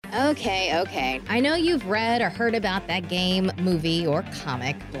Okay. I know you've read or heard about that game, movie, or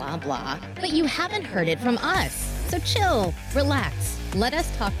comic, blah, blah, but you haven't heard it from us. So chill, relax, let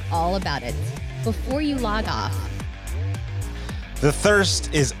us talk all about it before you log off. The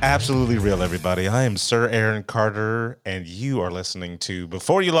thirst is absolutely real, everybody. I am Sir Aaron Carter, and you are listening to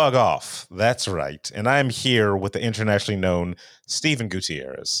Before You Log Off. That's right. And I'm here with the internationally known Stephen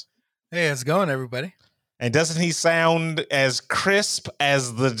Gutierrez. Hey, how's it going, everybody? And doesn't he sound as crisp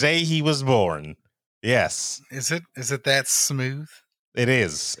as the day he was born? Yes. Is it that smooth? It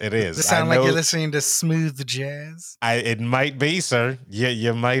is. Does it sound like you're listening to smooth jazz? It might be, sir.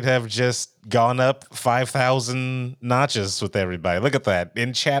 You might have just gone up 5,000 notches with everybody. Look at that.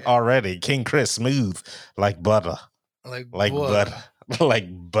 In chat already. King Chris, smooth like butter. Like butter. Like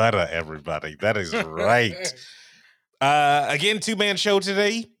butter, everybody. That is right. Again, two-man show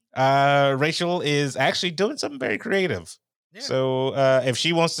today. Rachel is actually doing something very creative. Yeah. So if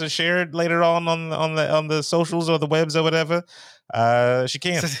she wants to share it later on the socials or the webs or whatever, she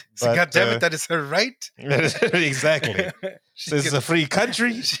can. So God damn it, that is her right. Exactly. This is a free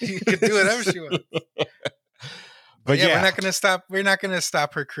country. She can do whatever she wants. But yeah, we're not gonna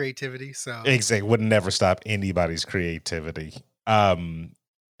stop her creativity. So exactly, would never stop anybody's creativity,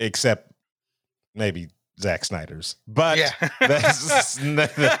 except maybe Zack Snyder's. But yeah.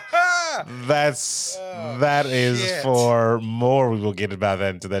 that is for more. We will get about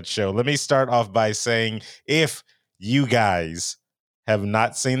that into that show. Let me start off by saying, if you guys have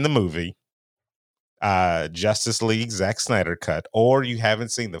not seen the movie Justice League Zack Snyder cut, or you haven't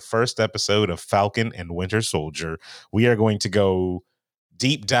seen the first episode of Falcon and Winter Soldier, we are going to go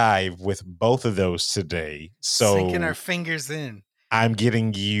deep dive with both of those today. So sinking our fingers in. I'm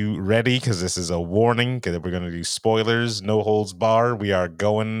getting you ready because this is a warning, because we're going to do spoilers, no holds bar. We are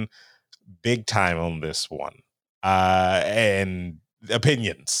going big time on this one. And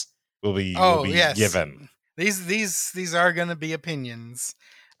opinions will be given. These are going to be opinions.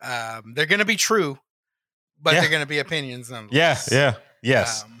 They're going to be true, but they're going to be opinions nonetheless.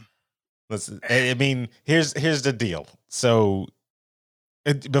 Yes. I mean, here's the deal. So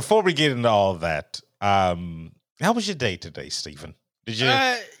before we get into all of that, how was your day today, Stephen? Did you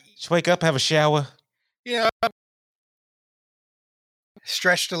wake up, have a shower?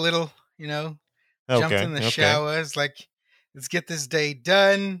 Stretched a little, jumped in the shower. It's like, let's get this day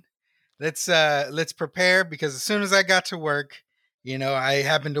done. Let's prepare, because as soon as I got to work, I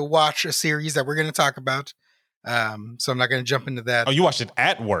happened to watch a series that we're going to talk about. So I'm not going to jump into that. Oh, you watched it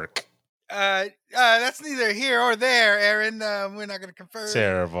at work? That's neither here or there, Aaron. We're not going to confirm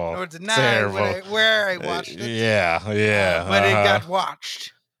terrible or deny where I watched it. Yeah. But it got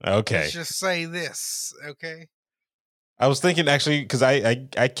watched. Okay. Let's just say this, okay? I was thinking, actually, because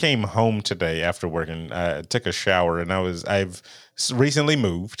I came home today after work and took a shower, and I've recently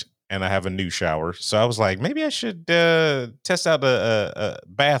moved and I have a new shower, so I was like, maybe I should test out a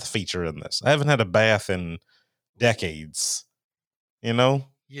bath feature in this. I haven't had a bath in decades, You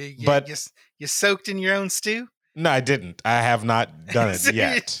soaked in your own stew? No, I didn't. I have not done it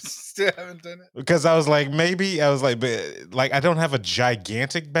yet. Still haven't done it? Because I was like, I don't have a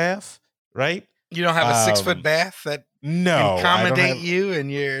gigantic bath, right? You don't have a 6-foot bath that can accommodate you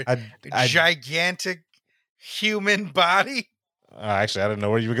and your gigantic human body? Actually, I didn't know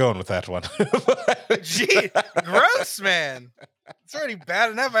where you were going with that one. Gee, gross, man. It's already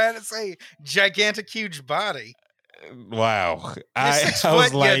bad enough I had to say gigantic, huge body. Wow. I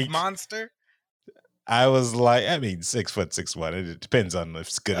was like, you monster. I was like, 6'1". It depends on if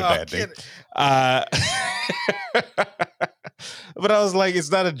it's good or bad day. But I was like,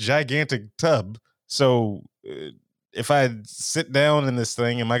 it's not a gigantic tub. So if I sit down in this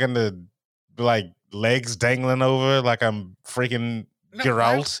thing, am I going to be legs dangling over like I'm freaking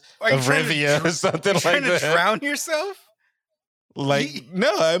Geralt of Rivia or something like that? Trying to drown yourself? No,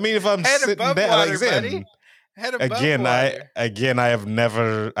 if I'm sitting down, buddy. I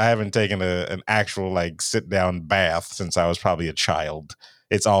haven't taken an actual sit down bath since I was probably a child.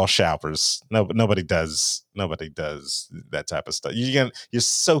 It's all showers. Nobody does that type of stuff. You're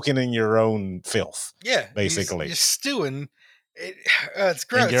soaking in your own filth. Yeah, basically, you're stewing. It's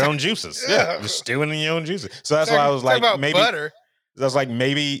gross. In your own juices. Yeah, you're stewing in your own juices. So that's why I was like, maybe butter. I was like,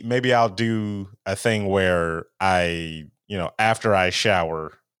 maybe I'll do a thing where I, after I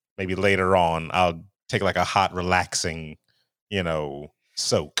shower, maybe later on, I'll take a hot, relaxing,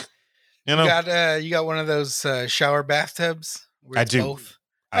 soak. You got one of those shower bathtubs? I do. Both?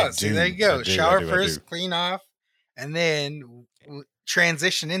 There you go. Shower first, clean off, and then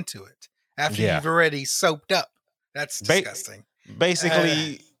transition into it after you've already soaked up. That's disgusting.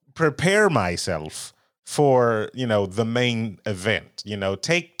 Basically, prepare myself for, the main event.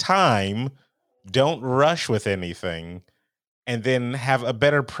 Take time, don't rush with anything, and then have a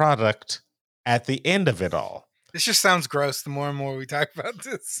better product at the end of it all. This just sounds gross the more and more we talk about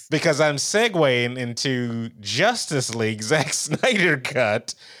this. Because I'm segueing into Justice League. Zack Snyder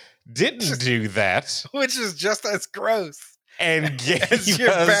cut didn't do that. Which is just as gross. And gave your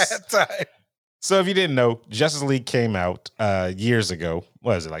bad time. So if you didn't know, Justice League came out years ago.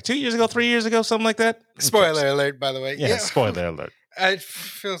 What was it, like 2 years ago, 3 years ago, something like that? Spoiler alert, by the way. Yeah, spoiler alert. It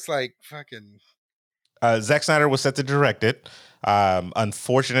feels like fucking... Zack Snyder was set to direct it.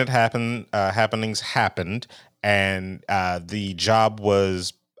 Unfortunate happenings happened, and the job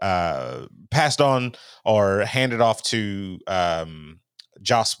was passed on or handed off to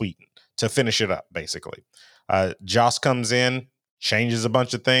Joss Whedon to finish it up, basically. Joss comes in, changes a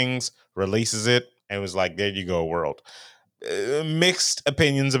bunch of things, releases it, and was like, there you go, world. Mixed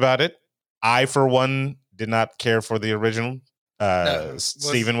opinions about it. I, for one, did not care for the original.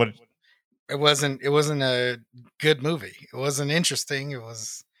 Steven, what... It wasn't a good movie. It wasn't interesting. It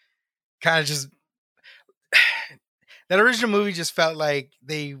was kind of just... That original movie just felt like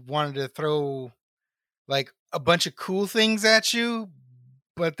they wanted to throw like a bunch of cool things at you,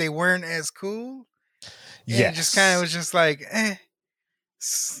 but they weren't as cool. Yeah, it just kind of was just like, kind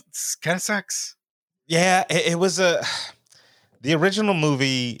of sucks. Yeah, it was the original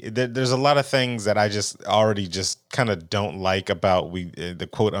movie. There's a lot of things that I just already just kind of don't like about the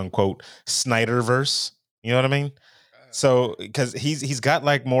quote unquote Snyderverse. You know what I mean? So because he's got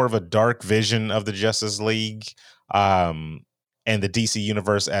like more of a dark vision of the Justice League, and the DC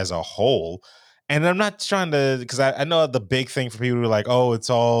universe as a whole. And I'm not trying to, because I know the big thing for people who are like, oh, it's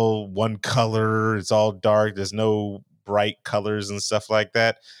all one color, it's all dark, there's no bright colors and stuff like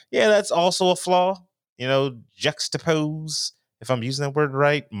that. Yeah, that's also a flaw. Juxtapose, if I'm using that word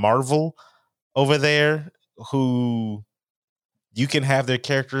right, Marvel over there, who you can have their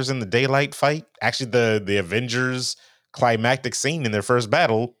characters in the daylight fight. Actually, the Avengers climactic scene in their first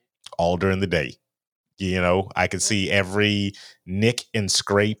battle, all during the day. I could see every nick and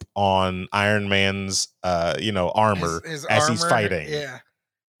scrape on Iron Man's, armor his as armor, he's fighting. Yeah.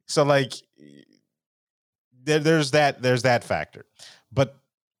 So like, there's that factor, but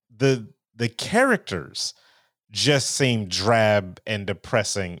the characters just seem drab and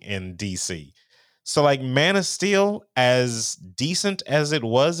depressing in DC. So like, Man of Steel, as decent as it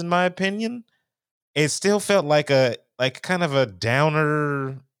was in my opinion, it still felt like kind of a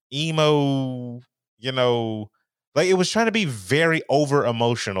downer, emo. Like it was trying to be very over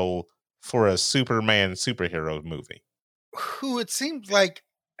emotional for a Superman superhero movie. Who it seems like,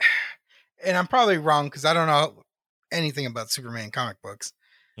 and I'm probably wrong because I don't know anything about Superman comic books,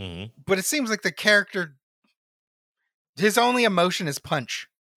 but it seems like the character, his only emotion is punch.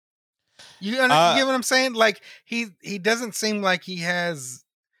 You get what I'm saying? Like he doesn't seem like he has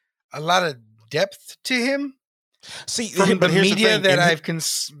a lot of depth to him. See, from the media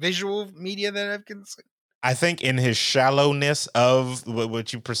that visual media that I've consumed. I think in his shallowness of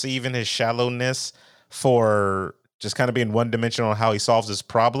what you perceive in his shallowness for just kind of being one dimensional on how he solves his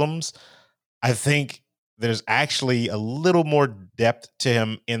problems, I think there's actually a little more depth to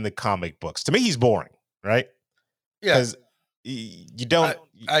him in the comic books. To me, he's boring, right? Yeah. Because you don't...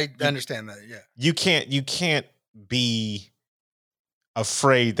 I understand that, yeah. You can't be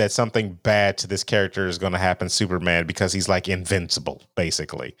afraid that something bad to this character is going to happen, Superman, because he's like invincible,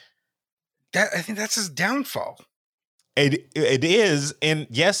 basically. I think that's his downfall. It is, and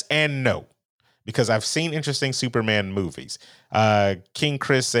yes and no, because I've seen interesting Superman movies. King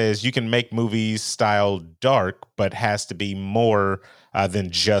Chris says you can make movies style dark, but has to be more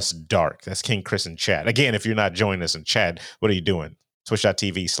than just dark. That's King Chris in chat. Again, if you're not joining us in chat, what are you doing?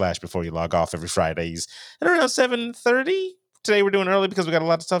 Twitch.tv/before you log off every Fridays at around 7:30. Today we're doing early because we got a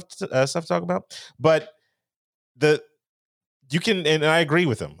lot of stuff to talk about. But you can, and I agree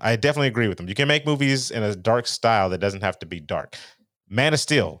with him. I definitely agree with him. You can make movies in a dark style that doesn't have to be dark. Man of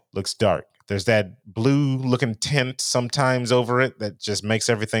Steel looks dark. There's that blue looking tint sometimes over it that just makes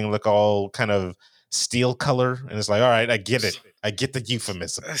everything look all kind of steel color. And it's like, all right, I get it. I get the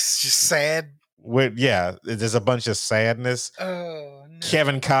euphemism. It's just sad. There's a bunch of sadness. Oh, no.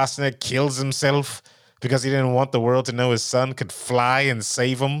 Kevin Costner kills himself because he didn't want the world to know his son could fly and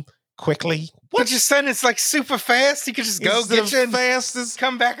save him quickly. What? But your son is like super fast. He could just go get you and fastest.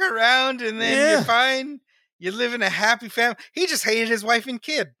 Come back around, and then you're fine. You live in a happy family. He just hated his wife and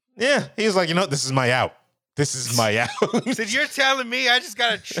kid. Yeah, he was like, this is my out. This is my out. So you're telling me I just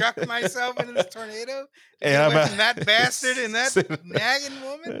gotta chuck myself into this tornado? And I'm that bastard and that nagging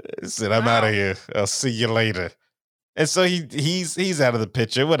woman? Said, I'm out of here. I'll see you later. And so he's out of the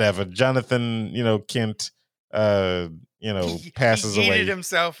picture. Whatever. Jonathan, Kent, passes he away. He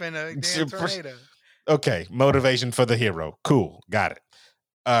himself in a damn tornado. Okay, motivation for the hero. Cool, got it.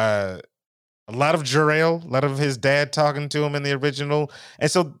 A lot of Jor-El, a lot of his dad talking to him in the original, and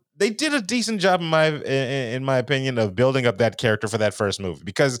so they did a decent job in my opinion of building up that character for that first movie.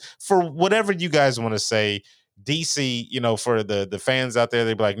 Because for whatever you guys want to say, DC, for the fans out there,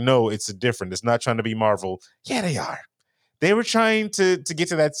 they'd be like, no, it's different. It's not trying to be Marvel. Yeah, they are. They were trying to get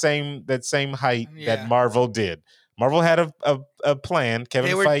to that same height that Marvel did. Marvel had a plan.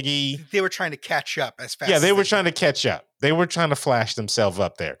 Kevin Feige. They were trying to catch up as fast. Yeah, they were trying to catch up. They were trying to flash themselves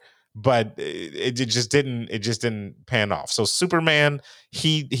up there, but it just didn't. It just didn't pan off. So Superman,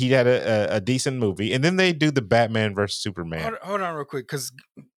 he had a decent movie, and then they do the Batman versus Superman. Hold on, real quick, because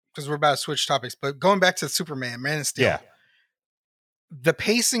we're about to switch topics. But going back to Superman, Man of Steel, the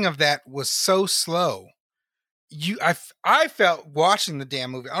pacing of that was so slow. I felt watching the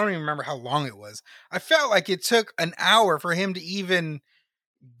damn movie. I don't even remember how long it was. I felt like it took an hour for him to even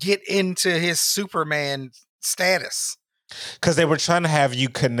get into his Superman status. Because they were trying to have you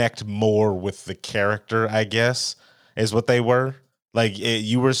connect more with the character, I guess, is what they were. Like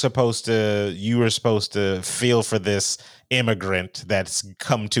you were supposed to feel for this immigrant that's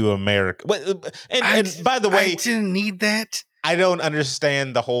come to America. And by the way, I didn't need that. I don't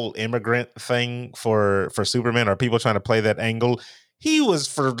understand the whole immigrant thing for Superman, or people trying to play that angle. He was,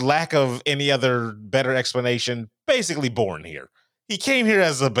 for lack of any other better explanation, basically born here. He came here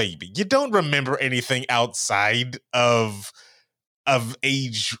as a baby. You don't remember anything outside of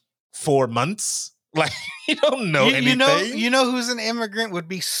age 4 months. Like, you don't know anything. You know who's an immigrant would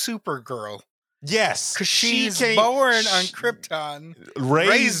be Supergirl. Yes, because she's born on Krypton,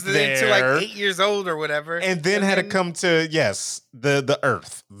 raised there to like 8 years old or whatever, and then had to come to the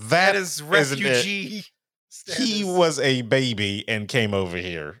Earth. That is refugee status. He was a baby and came over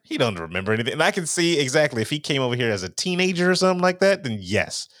here. He don't remember anything, and I can see exactly if he came over here as a teenager or something like that. Then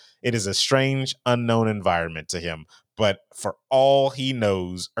yes, it is a strange, unknown environment to him. But for all he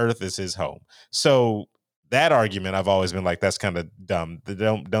knows, Earth is his home. So that argument, I've always been like, that's kind of dumb.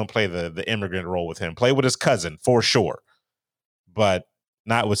 Don't play the immigrant role with him. Play with his cousin for sure, but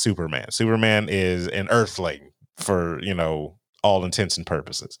not with Superman. Superman is an Earthling for all intents and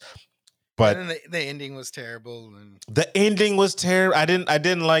purposes. But the ending was terrible. The ending was terrible. I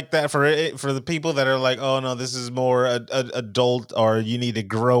didn't like that for the people that are like, oh no, this is more adult, or you need to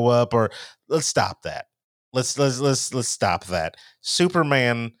grow up, or let's stop that. Let's stop that.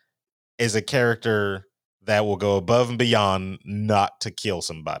 Superman is a character that will go above and beyond not to kill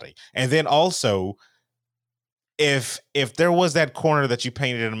somebody. And then also, if there was that corner that you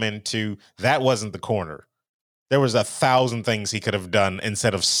painted him into, that wasn't the corner. There was 1,000 things he could have done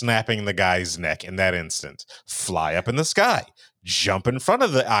instead of snapping the guy's neck in that instant. Fly up in the sky. Jump in front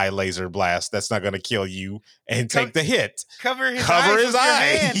of the eye laser blast that's not going to kill you and take the hit. Cover his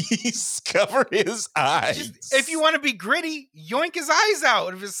eyes. Cover his eyes. If you want to be gritty, yoink his eyes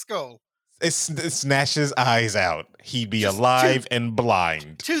out of his skull. It snatch his eyes out. He'd be alive and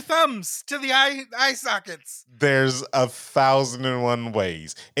blind. 2 thumbs to the eye sockets. There's 1,001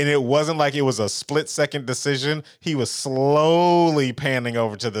 ways. And it wasn't like it was a split-second decision. He was slowly panning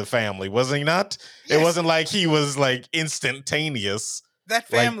over to the family, was he not? Yes. It wasn't like he was like instantaneous. That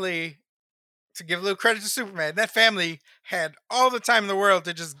family, to give a little credit to Superman, that family had all the time in the world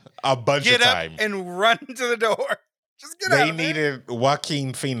to just get up and run to the door. They needed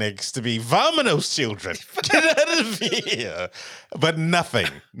Joaquin Phoenix to be "Vamonos, children, get out of here," but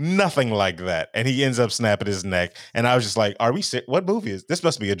nothing like that. And he ends up snapping his neck. And I was just like, "Are we? What movie is this?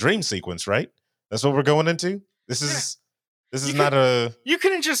 Must be a dream sequence, right? That's what we're going into. This is not a. You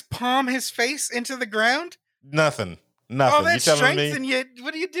couldn't just palm his face into the ground. Nothing. All that strength, and yet,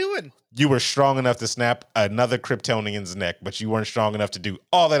 what are you doing? You were strong enough to snap another Kryptonian's neck, but you weren't strong enough to do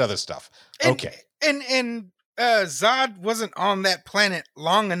all that other stuff. Okay, and. Zod wasn't on that planet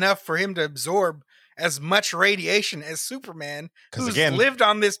long enough for him to absorb as much radiation as Superman, who's lived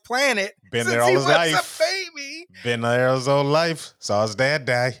on this planet been there all his life. A baby. Been there his whole life. Saw his dad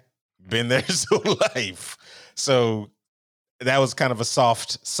die. Been there his whole life. So that was kind of a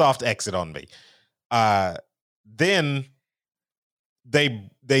soft exit on me. Then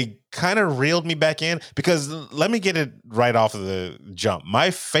they kind of reeled me back in, because let me get it right off of the jump.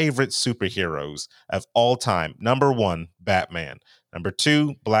 My favorite superheroes of all time: number 1, Batman; number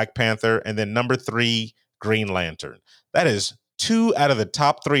 2, Black Panther; and then number 3, Green Lantern. That is 2 out of the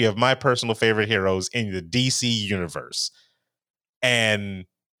top 3 of my personal favorite heroes in the DC universe. And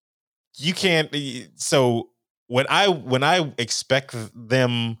you can't. So when I expect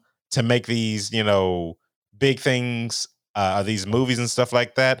them to make these, big things, these movies and stuff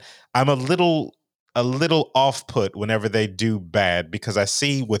like that, I'm a little off put whenever they do bad, because I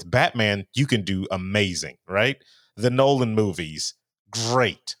see with Batman you can do amazing, right? The Nolan movies,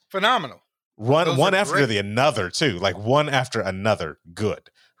 great, phenomenal, one after the another too, like one after another, good,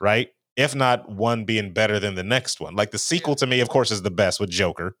 right? If not one being better than the next one. Like the sequel to me, of course, is the best with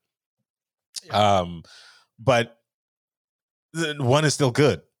Joker. Yeah. But one is still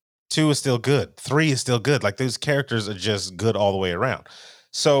good. 2 is still good. 3 is still good. Like those characters are just good all the way around.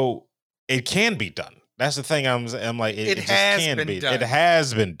 So it can be done. That's the thing. I'm like, it just can be done. It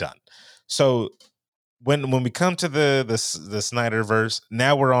has been done. So when we come to the Snyderverse,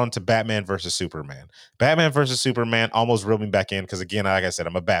 now we're on to Batman versus Superman. Batman versus Superman almost reeled me back in because, again, like I said,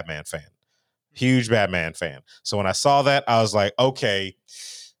 I'm a Batman fan. Huge Batman fan. So when I saw that, I was like, okay,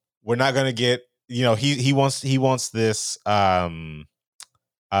 we're not gonna get, he wants this the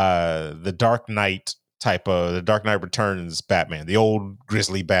Dark Knight type of, the Dark Knight Returns Batman, the old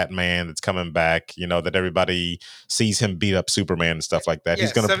grisly Batman that's coming back, that everybody sees him beat up Superman and stuff like that.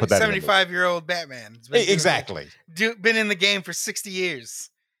 He's going to put that 75-year-old Batman. Exactly. Been in the game for 60 years.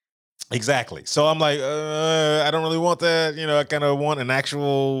 Exactly. So I'm like, I don't really want that. I kind of want an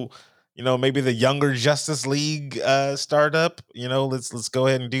actual, maybe the younger Justice League startup. Let's go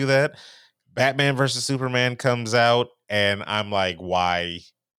ahead and do that. Batman versus Superman comes out, and I'm like, why?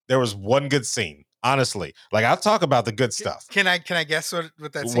 There was one good scene. Honestly, like I'll talk about the good stuff. Can I guess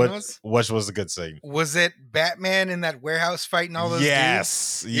what that scene was? What was the good scene? Was it Batman in that warehouse fighting all those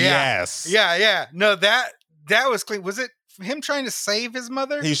dudes? Yes. Yeah. No, that was clean. Was it him trying to save his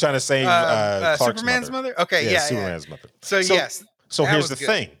mother? He was trying to save Superman's mother. Okay, Superman's mother. So yes. So here's the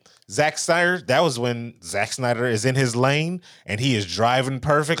thing. Zack Snyder, that was when Zack Snyder is in his lane and he is driving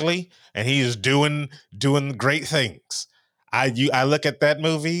perfectly and he is doing great things. I look at that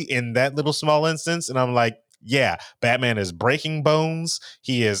movie in that little small instance and I'm like, yeah, Batman is breaking bones.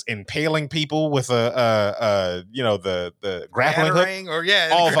 He is impaling people with the grappling hook.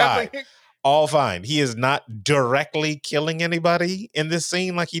 All fine. All fine. He is not directly killing anybody in this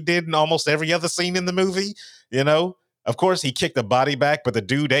scene like he did in almost every other scene in the movie. Of course, he kicked the body back, but the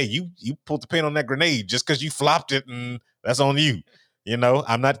dude, hey, you pulled the pin on that grenade just because you flopped it and that's on you.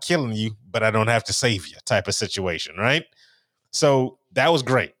 I'm not killing you, but I don't have to save you type of situation, right? So that was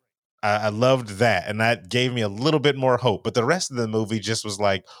great. I loved that. And that gave me a little bit more hope. But the rest of the movie just was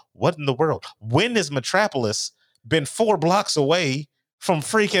like, what in the world? When has Metropolis been 4 blocks away from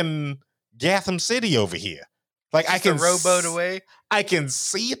freaking Gotham City over here? Like just I can rowboat away. I can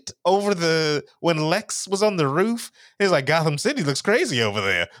see it over when Lex was on the roof. It's like Gotham City looks crazy over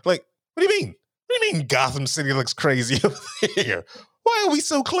there. Like, what do you mean? What do you mean Gotham City looks crazy over here? Why are we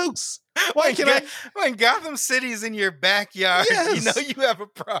so close? When Gotham City's in your backyard, yes. You have a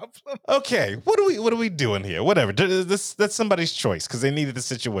problem. Okay, what are we doing here? Whatever. That's somebody's choice because they needed the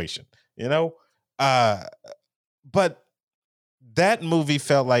situation, But that movie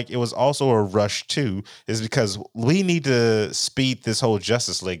felt like it was also a rush too, is because we need to speed this whole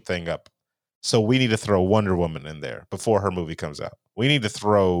Justice League thing up. So we need to throw Wonder Woman in there before her movie comes out. We need to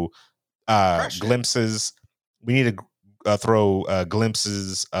throw glimpses. We need to throw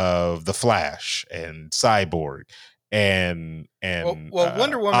glimpses of the Flash and Cyborg and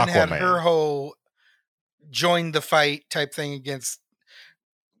Wonder Woman Aquaman. Had her whole join the fight type thing against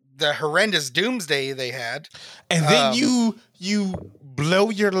the horrendous Doomsday they had, and then you blow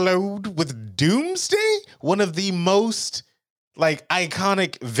your load with Doomsday, one of the most like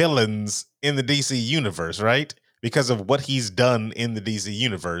iconic villains in the DC universe, right? Because of what he's done in the DC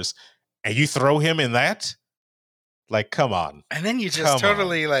universe, and you throw him in that. Like, come on. And then you just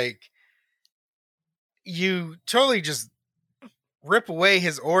totally just rip away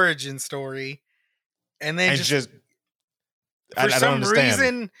his origin story. And then for some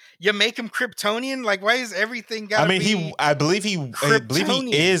reason, you make him Kryptonian. Like, why is everything got to be I believe he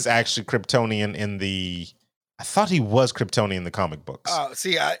is actually Kryptonian in the... I thought he was Kryptonian in the comic books. Oh,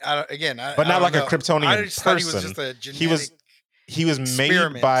 see, but not like a Kryptonian person. He was just a genetic he was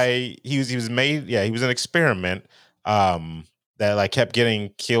experiment. made he was made. Yeah, he was an experiment. That like kept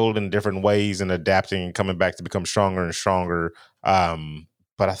getting killed in different ways and adapting and coming back to become stronger and stronger. But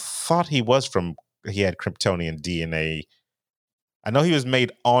I thought he had Kryptonian DNA. I know he was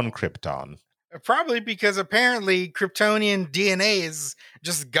made on Krypton. Probably because apparently Kryptonian DNA is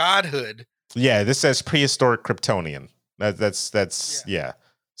just godhood. Yeah, this says prehistoric Kryptonian. That's yeah.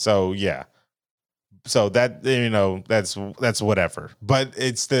 So yeah. So that that's whatever. But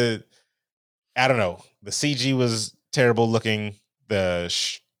it's I don't know. The CG was terrible looking. The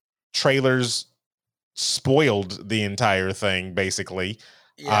trailers spoiled the entire thing, basically.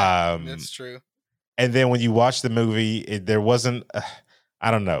 Yeah, that's true. And then when you watch the movie, there wasn't,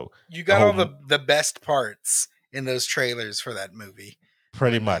 I don't know. You got all the best parts in those trailers for that movie.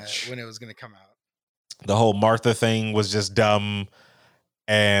 Pretty much. When it was going to come out. The whole Martha thing was just dumb.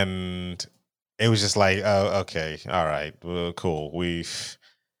 And it was just like, oh, okay, all right, well, cool. This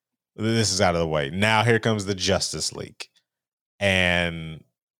is out of the way. Now here comes the Justice League. And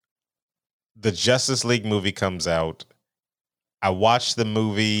the Justice League movie comes out. I watched the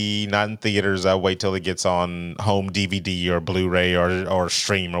movie not in theaters. I wait till it gets on home DVD or Blu-ray or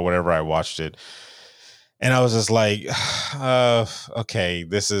stream or whatever. I watched it, and I was just like, okay,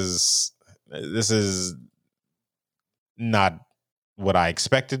 this is not what I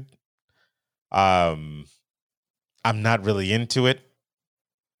expected. I'm not really into it.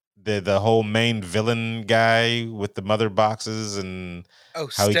 The whole main villain guy with the mother boxes and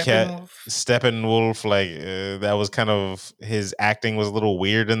how Steppenwolf, like that was kind of, his acting was a little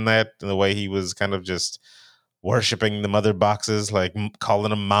weird in that, in the way he was kind of just worshiping the mother boxes, like calling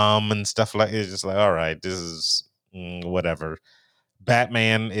them mom and stuff like. It's just like, all right, this is whatever.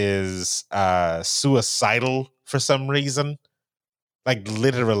 Batman is suicidal for some reason, like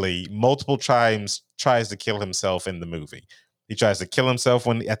literally multiple times tries to kill himself in the movie. He tries to kill himself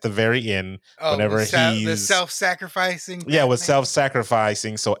at the very end, whenever he's the self-sacrificing. Batman. Yeah, with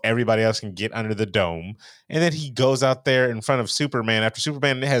self-sacrificing so everybody else can get under the dome. And then he goes out there in front of Superman after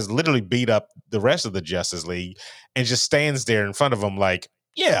Superman has literally beat up the rest of the Justice League and just stands there in front of him like,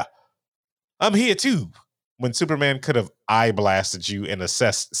 yeah, I'm here too. When Superman could have eye blasted you in a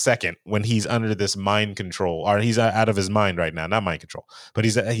second when he's under this mind control, or he's out of his mind right now, not mind control, but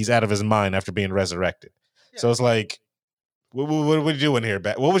he's out of his mind after being resurrected. Yeah. So it's like, what are we doing here,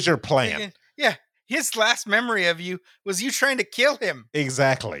 Bat? What was your plan? Yeah, his last memory of you was you trying to kill him.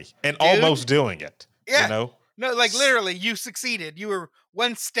 Exactly, and almost doing it. Yeah, you know? No, like literally, you succeeded. You were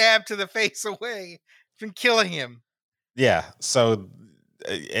one stab to the face away from killing him. Yeah, so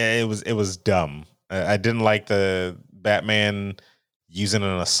it was dumb. I didn't like the Batman using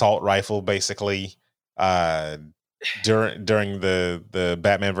an assault rifle, basically. During the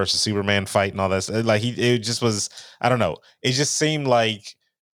Batman versus Superman fight and all that, like it just was, I don't know. It just seemed like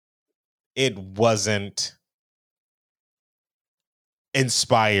it wasn't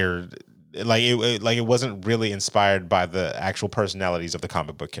inspired. Like it wasn't really inspired by the actual personalities of the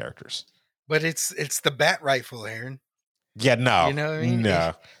comic book characters. But it's the bat rifle, Aaron. Yeah, no, you know what I mean?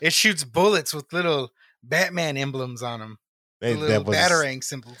 No, it shoots bullets with little Batman emblems on them, little Batarang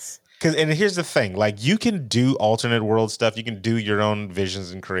symbols. And here's the thing, like, you can do alternate world stuff. You can do your own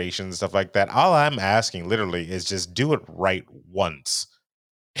visions and creations, stuff like that. All I'm asking literally is just do it right once.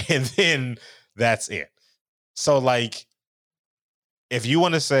 And then that's it. So like, if you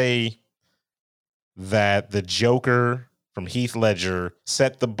want to say that the Joker from Heath Ledger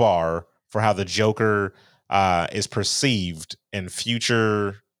set the bar for how the Joker is perceived in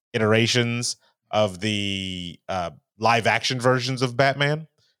future iterations of the live action versions of Batman,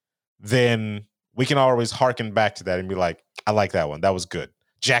 then we can always harken back to that and be like, I like that one. That was good.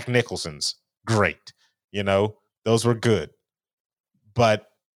 Jack Nicholson's great. You know, those were good. But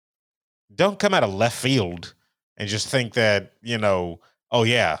don't come out of left field and just think that, you know, oh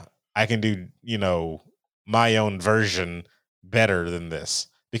yeah, I can do, you know, my own version better than this.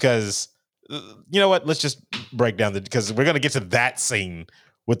 Because, you know what? Let's just break down because we're going to get to that scene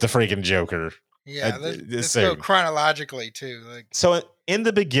with the freaking Joker. Yeah, let's go chronologically too. Like, so in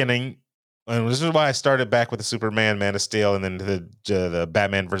the beginning, and this is why I started back with the Superman, Man of Steel, and then the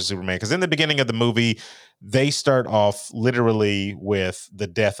Batman versus Superman. Because in the beginning of the movie, they start off literally with the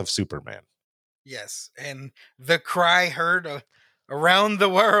death of Superman. Yes, and the cry heard around the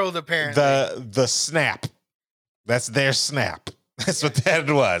world. Apparently, the snap. That's their snap. That's what that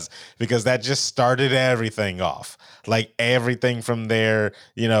was, because that just started everything off. Like everything from there,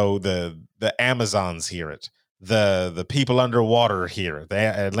 you know, the Amazons hear it, the people underwater hear it, the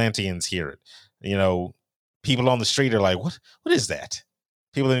Atlanteans hear it. You know, people on the street are like, "What is that?"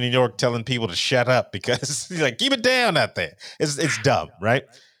 People in New York telling people to shut up because he's like, "Keep it down out there." It's dumb, right?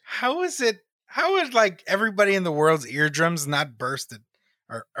 How is like everybody in the world's eardrums not bursted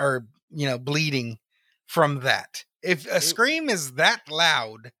or you know, bleeding from that? If a scream is that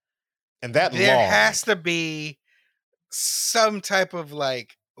loud and that there long, has to be some type of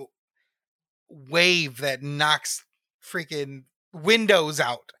like wave that knocks freaking windows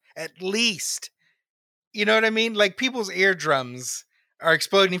out, at least. You know what I mean? Like, people's eardrums are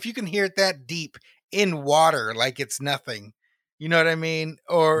exploding. If you can hear it that deep in water, like it's nothing. You know what I mean?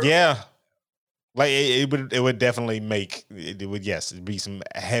 Or yeah. Like it would definitely make it would, yes, it'd be some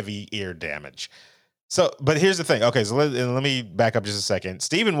heavy ear damage. So, but here's the thing. Okay, so let me back up just a second.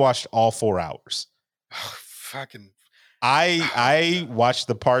 Steven watched all 4 hours. Oh, fucking. I watched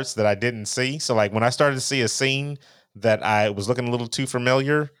the parts that I didn't see. So like when I started to see a scene that I was looking a little too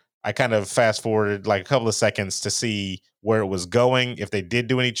familiar, I kind of fast forwarded like a couple of seconds to see where it was going, if they did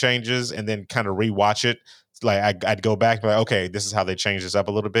do any changes, and then kind of rewatch it. Like I'd go back and be like, okay, this is how they changed this up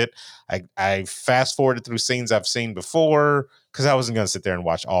a little bit. I fast forwarded through scenes I've seen before because I wasn't going to sit there and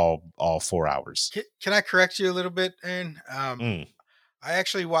watch all 4 hours. Can I correct you a little bit, Aaron? I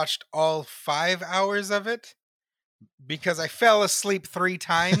actually watched all 5 hours of it because I fell asleep 3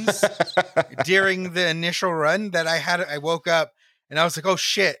 times during the initial run that I woke up and I was like, oh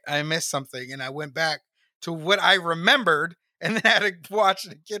shit, I missed something. And I went back to what I remembered and then had to watch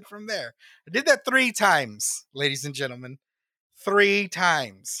it again from there. I did that 3 times, ladies and gentlemen. 3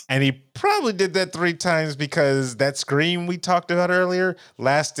 times. And he probably did that 3 times because that Scream we talked about earlier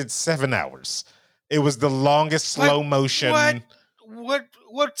lasted 7 hours. It was the longest slow motion.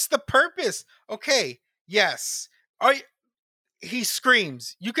 What's the purpose? Okay, yes. He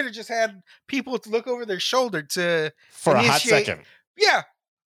screams. You could have just had people to look over their shoulder for a hot second. Yeah,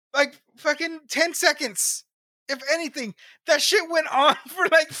 like fucking 10 seconds. If anything, that shit went on for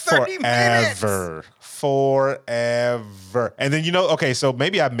like 30 minutes. Forever. And then, okay, so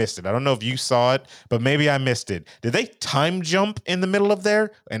maybe I missed it. I don't know if you saw it, but maybe I missed it. Did they time jump in the middle of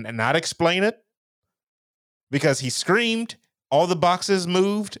there and not explain it? Because he screamed, all the boxes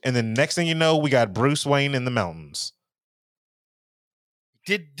moved, and then next thing you know, we got Bruce Wayne in the mountains.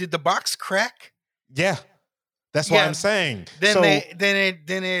 Did the box crack? Yeah. That's what I'm saying. Then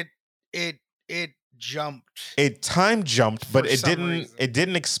it jumped. It time jumped, but it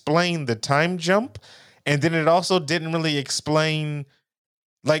didn't explain the time jump, and then it also didn't really explain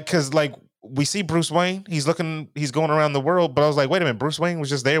cuz we see Bruce Wayne, he's going around the world, but I was like, wait a minute, Bruce Wayne was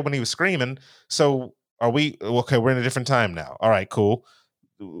just there when he was screaming. So we're in a different time now. All right, cool.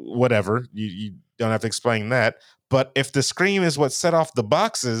 Whatever. You don't have to explain that. But if the scream is what set off the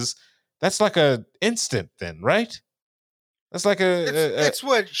boxes, that's like a instant then, right? That's like that's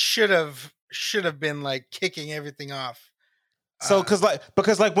what should have been like kicking everything off. So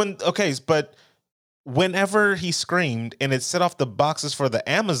but whenever he screamed and it set off the boxes for the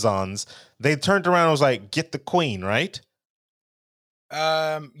Amazons, they turned around and was like, "Get the queen," right?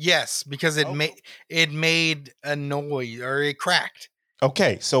 Yes, because it made a noise or it cracked.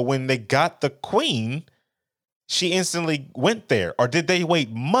 Okay, so when they got the queen, she instantly went there. Or did they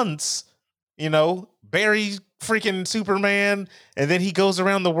wait months? Barry freaking Superman, and then he goes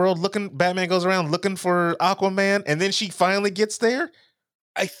around the world Batman goes around looking for Aquaman, and then she finally gets there?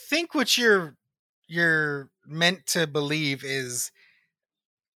 I think what you're meant to believe is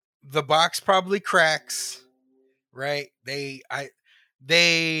the box probably cracks, right? They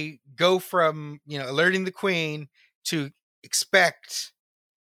go from, alerting the queen to expect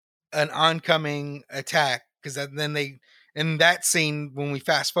an oncoming attack, because then in that scene, when we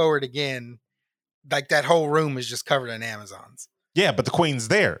fast forward again, like that whole room is just covered in Amazons. Yeah, but the queen's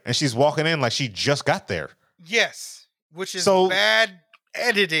there and she's walking in like she just got there. Yes, which is bad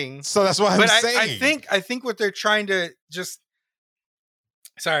editing. So that's what I'm saying. I think what they're trying to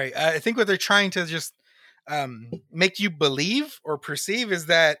make you believe or perceive is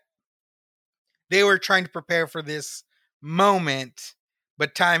that they were trying to prepare for this moment,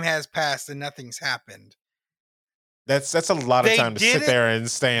 but time has passed and nothing's happened. That's a lot of time to sit there and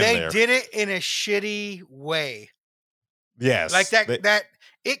stand there. They did it in a shitty way. Yes. Like that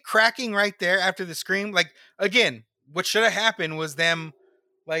it cracking right there after the scream. Like, again, what should have happened was them,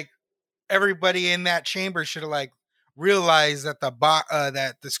 like, everybody in that chamber should have realized that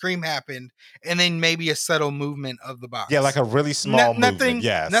that the scream happened, and then maybe a subtle movement of the box. Yeah, like a really small movement.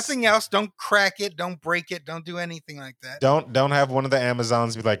 Yes. Nothing else. Don't crack it. Don't break it. Don't do anything like that. Don't have one of the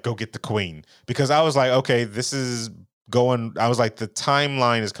Amazons be like, go get the queen. Because I was like, okay, this is going. I was like, the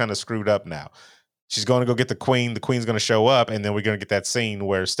timeline is kind of screwed up now. She's going to go get the queen. The queen's going to show up, and then we're going to get that scene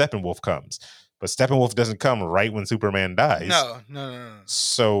where Steppenwolf comes. But Steppenwolf doesn't come right when Superman dies. No.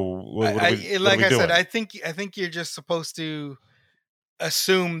 So what are we said, I think you're just supposed to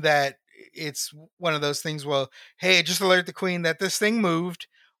assume that it's one of those things. Well, hey, just alert the queen that this thing moved.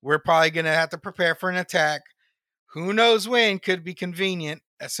 We're probably gonna have to prepare for an attack. Who knows when? Could be convenient.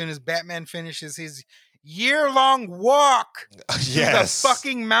 As soon as Batman finishes his year-long walk through the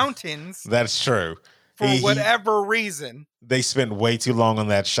fucking mountains. That's true. For whatever reason, they spent way too long on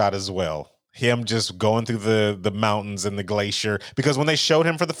that shot as well. Him just going through the mountains and the glacier. Because when they showed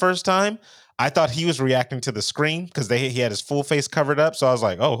him for the first time, I thought he was reacting to the scream because he had his full face covered up. So I was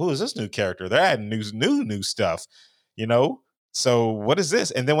like, oh, who is this new character? They're adding new stuff, So what is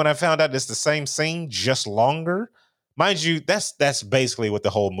this? And then when I found out it's the same scene, just longer, mind you, that's basically what the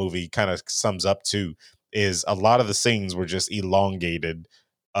whole movie kind of sums up to. Is a lot of the scenes were just elongated.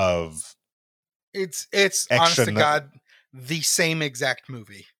 Of it's honest to God the same exact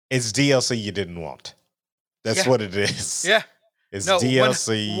movie. It's DLC you didn't want. That's what it is. Yeah, it's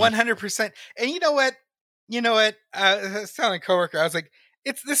DLC 100%. And you know what? I was telling a coworker, I was like,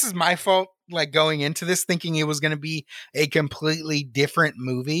 this is my fault. Like going into this thinking it was going to be a completely different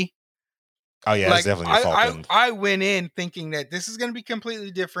movie. Oh yeah, it's definitely your fault. I went in thinking that this is going to be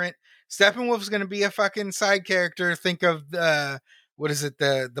completely different. Steppenwolf's going to be a fucking side character. Think of what is it?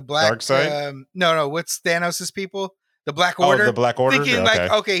 The Black Darkseid? No. What's Thanos' people? The Black Order. Oh, the Black Order. Thinking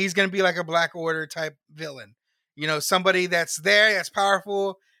okay, he's going to be like a Black Order type villain. Somebody that's there, that's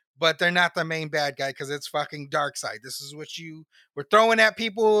powerful, but they're not the main bad guy because it's fucking Darkseid. This is what you were throwing at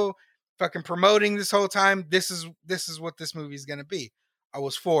people, fucking promoting this whole time. This is what this movie is going to be. I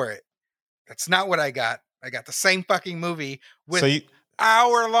was for it. That's not what I got. I got the same fucking movie with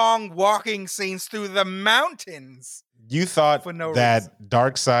hour-long walking scenes through the mountains. You thought that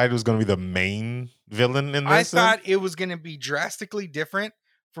Darkseid was going to be the main villain in this? I thought it was going to be drastically different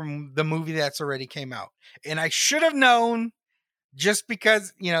from the movie that's already came out. And I should have known just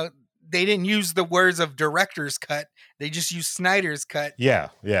because, they didn't use the words of director's cut. They just used Snyder's cut. Yeah.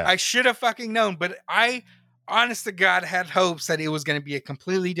 I should have fucking known, but I... honest to God, had hopes that it was going to be a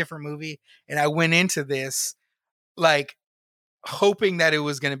completely different movie. And I went into this like hoping that it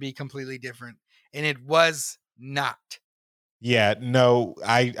was going to be completely different. And it was not. Yeah, no,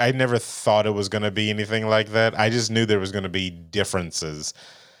 I never thought it was going to be anything like that. I just knew there was going to be differences.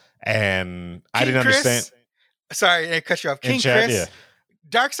 And I didn't understand. Sorry, I cut you off. King Chris,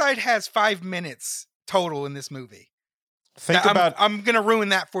 Darkseid has 5 minutes total in this movie. I'm going to ruin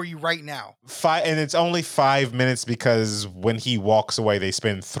that for you right now. And it's only 5 minutes because when he walks away, they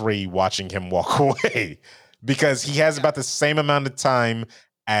spend 3 watching him walk away because he has about the same amount of time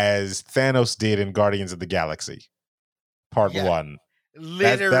as Thanos did in Guardians of the Galaxy Part 1.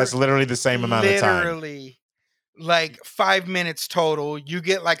 That's literally the same amount of time. Literally, like 5 minutes total. You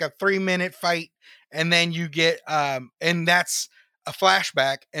get like a 3-minute fight, and then you get, and that's a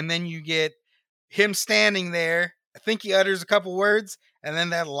flashback, and then you get him standing there. I think he utters a couple words, and then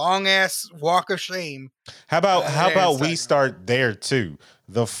that long ass walk of shame. How about we start there too?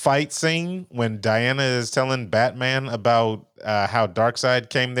 The fight scene when Diana is telling Batman about how Darkseid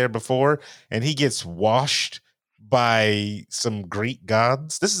came there before, and he gets washed by some Greek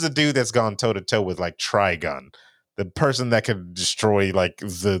gods. This is a dude that's gone toe to toe with like Trigon, the person that could destroy like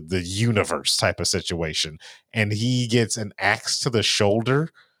the universe type of situation, and he gets an axe to the shoulder,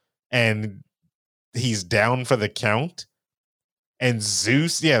 and he's down for the count. And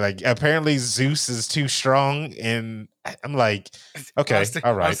Zeus, apparently Zeus is too strong. And I'm like, okay,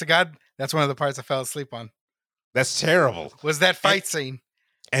 all right. Honest to God, that's one of the parts I fell asleep on. That's terrible. Was that fight scene.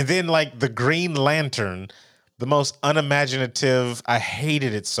 And then like the Green Lantern, the most unimaginative, I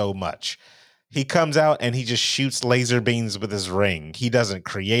hated it so much. He comes out and he just shoots laser beams with his ring. He doesn't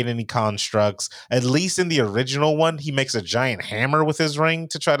create any constructs. At least in the original one, he makes a giant hammer with his ring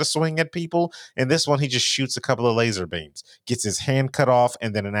to try to swing at people. In this one, he just shoots a couple of laser beams, gets his hand cut off,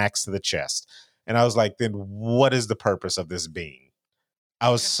 and then an axe to the chest. And I was like, then what is the purpose of this being? I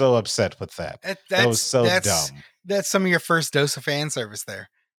was so upset with that. That was so dumb. That's some of your first dose of fan service there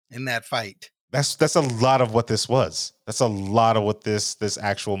in that fight. That's a lot of what this was. That's a lot of what this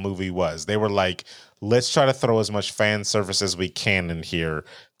actual movie was. They were like, let's try to throw as much fan service as we can in here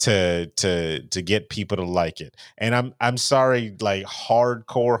to get people to like it. And I'm sorry, like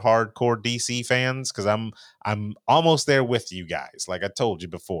hardcore DC fans, because I'm almost there with you guys. Like I told you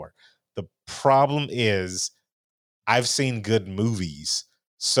before, the problem is I've seen good movies,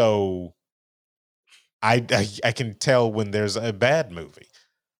 so I can tell when there's a bad movie.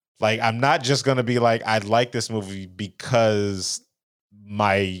 Like, I'm not just going to be like, I like this movie because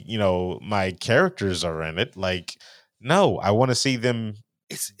my characters are in it. Like, no, I want to see them.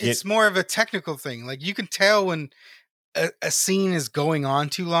 It's more of a technical thing. Like, you can tell when a scene is going on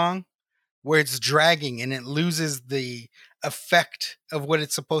too long, where it's dragging and it loses the effect of what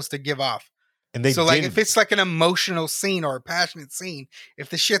it's supposed to give off. And like, if it's like an emotional scene or a passionate scene, if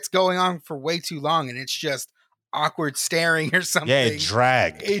the shit's going on for way too long and it's just awkward staring or something. Yeah, it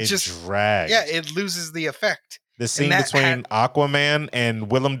dragged. It dragged. Yeah, it loses the effect. The scene between Aquaman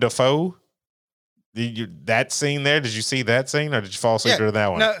and Willem Dafoe, that scene there, did you see that scene or did you fall asleep during that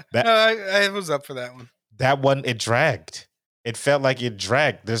one? No, I was up for that one. That one, it dragged. It felt like it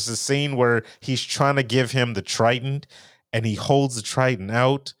dragged. There's a scene where he's trying to give him the trident and he holds the trident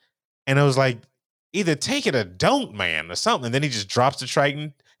out. And it was like, either take it or don't, man, or something. And then he just drops the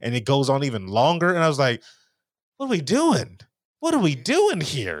trident and it goes on even longer. And I was like, What are we doing? What are we doing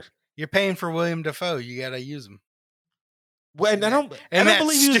here? You're paying for William Dafoe. You got to use him. Well, I don't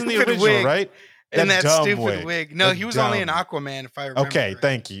believe he was in the original, wig. right? And that stupid wig. No, he was only in Aquaman, if I remember. Okay,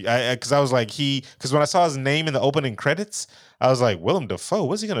 thank you. Because I was like, because when I saw his name in the opening credits, I was like, Willem Dafoe,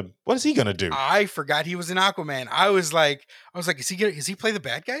 what is he gonna do? I forgot he was in Aquaman. I was like, is he play the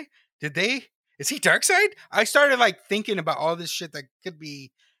bad guy? Is he Darkseid? I started like thinking about all this shit that could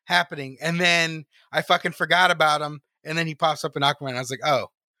be happening, and then I fucking forgot about him, and then he pops up in Aquaman. I was like, oh,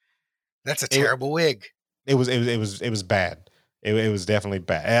 that's a terrible wig. It was bad. It was definitely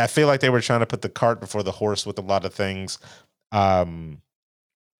bad. And I feel like they were trying to put the cart before the horse with a lot of things.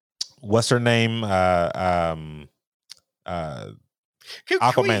 What's her name? Aquaman's.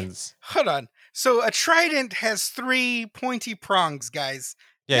 Hold on. So a trident has 3 pointy prongs, guys.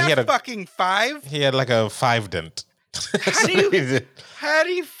 Yeah, he had fucking 5. He had like a 5 dent. How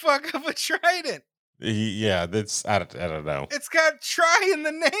do you fuck up a trident? Yeah, that's I don't know. It's got try in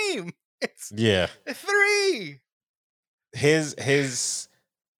the name. It's 3.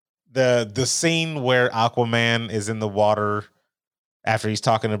 The scene where Aquaman is in the water after he's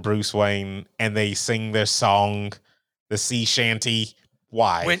talking to Bruce Wayne and they sing their song, the sea shanty.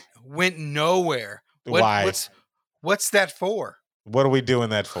 Why? Went nowhere. Why? What's that for? What are we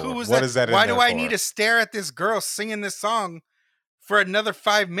doing that for? What is that? Why do I need to stare at this girl singing this song for another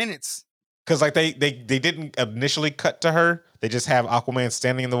 5 minutes? Because like they didn't initially cut to her. They just have Aquaman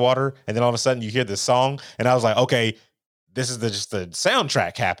standing in the water, and then all of a sudden you hear this song, and I was like, okay, this is just the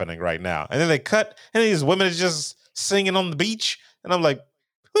soundtrack happening right now. And then they cut, and these women are just singing on the beach, and I'm like,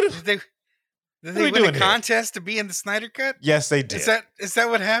 did they win a contest to be in the Snyder Cut? Yes, they did. Is that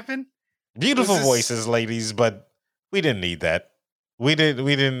what happened? Beautiful voices, ladies, but we didn't need that. We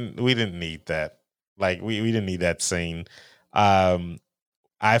didn't need that. Like we didn't need that scene.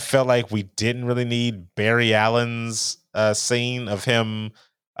 I felt like we didn't really need Barry Allen's scene of him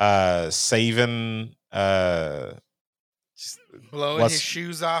saving just blowing his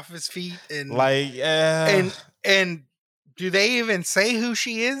shoes off his feet and like and do they even say who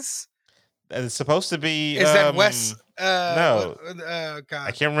she is? It's supposed to be is that Wes no God.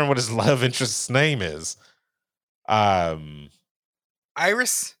 I can't remember what his love interest's name is.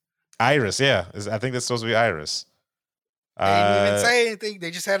 Iris, yeah. I think that's supposed to be Iris. They didn't even say anything. They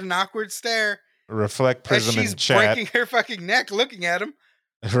just had an awkward stare. Reflect Prism in chat. She's breaking her fucking neck looking at him.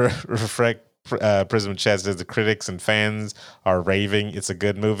 Reflect Prism in chat says the critics and fans are raving. It's a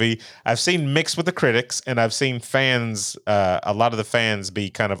good movie. I've seen mixed with the critics, and I've seen fans, a lot of the fans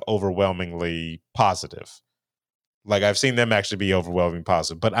be kind of overwhelmingly positive. Like I've seen them actually be overwhelmingly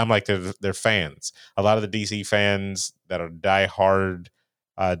positive, but I'm like, they're fans. A lot of the DC fans that are diehard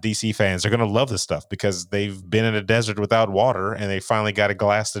DC fans are going to love this stuff because they've been in a desert without water and they finally got a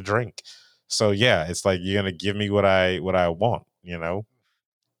glass to drink. So yeah, it's like, you're going to give me what I want, you know?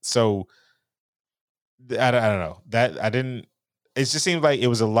 So I don't know that it just seemed like it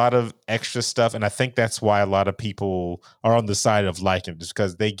was a lot of extra stuff. And I think that's why a lot of people are on the side of liking it, just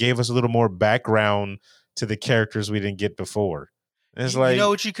because they gave us a little more background to the characters we didn't get before. And it's like, you know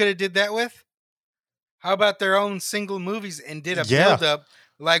what you could have did that with? How about their own single movies and did a build up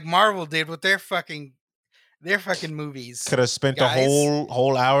like Marvel did with their fucking movies? Could have spent a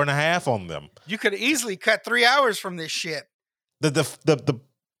whole hour and a half on them. You could have easily cut 3 hours from this shit. The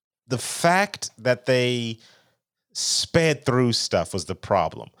fact that they sped through stuff was the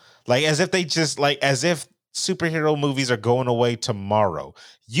problem. Like as if superhero movies are going away tomorrow.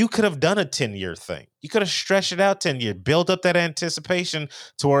 You could have done a 10-year thing. You could have stretched it out 10 years, build up that anticipation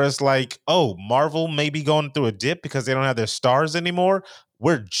to where it's like, oh, Marvel may be going through a dip because they don't have their stars anymore.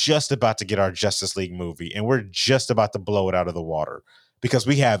 We're just about to get our Justice League movie, and we're just about to blow it out of the water because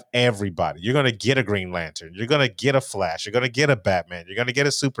we have everybody. You're going to get a Green Lantern. You're going to get a Flash. You're going to get a Batman. You're going to get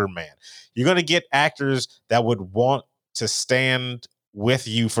a Superman. You're going to get actors that would want to stand with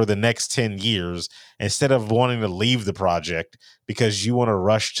you for the next 10 years instead of wanting to leave the project because you want to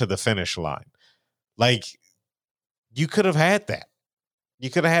rush to the finish line. Like, you could have had that. You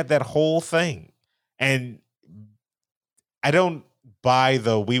could have had that whole thing. And I don't buy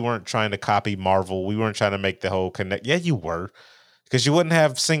we weren't trying to copy Marvel. We weren't trying to make the whole connect. Yeah, you were. Because you wouldn't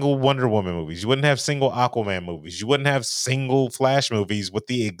have single Wonder Woman movies. You wouldn't have single Aquaman movies. You wouldn't have single Flash movies with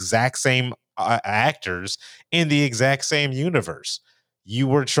the exact same actors in the exact same universe. You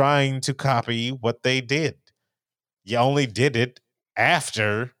were trying to copy what they did. You only did it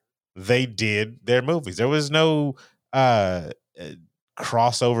after they did their movies. There was no crossovers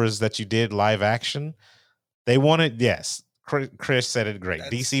that you did live action. They wanted, yes, Chris said it great.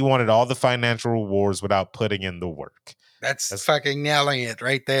 DC wanted all the financial rewards without putting in the work. That's fucking nailing it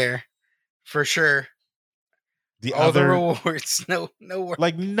right there. For sure. the rewards, no work,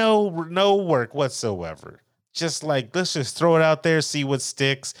 like no work whatsoever. Just like, let's just throw it out there, see what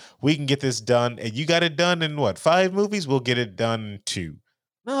sticks. We can get this done, and you got it done in what, 5 movies? We'll get it done in 2.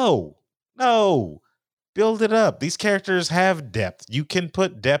 No, build it up. These characters have depth. You can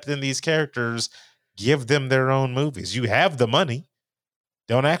put depth in these characters. Give them their own movies. You have the money.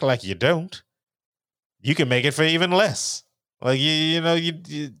 Don't act like you don't. You can make it for even less. Like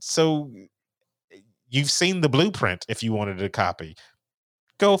so you've seen the blueprint. If you wanted a copy,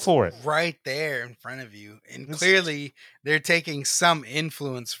 go for it. Right there in front of you. And clearly they're taking some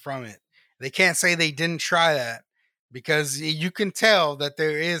influence from it. They can't say they didn't try that, because you can tell that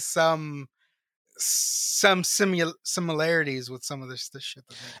there is some similarities with some of this shit.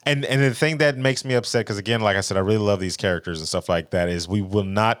 And the thing that makes me upset, because again, like I said, I really love these characters and stuff like that, is we will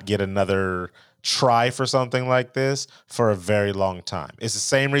not get another try for something like this for a very long time. It's the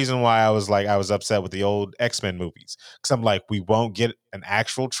same reason why I was upset with the old X-Men movies, because I'm like, we won't get an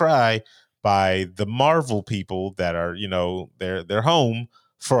actual try by the Marvel people that are, they're home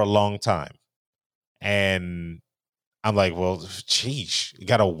for a long time. And I'm like, well, geez, you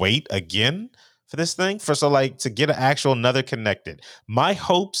gotta wait again for this thing to get an actual another connected. My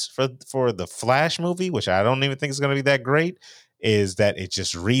hopes for the Flash movie, which I don't even think is going to be that great, is that it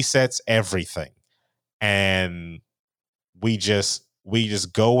just resets everything, and we just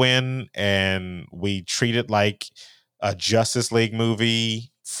go in and we treat it like a Justice League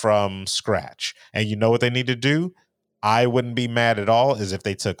movie from scratch. And you know what they need to do? I wouldn't be mad at all is if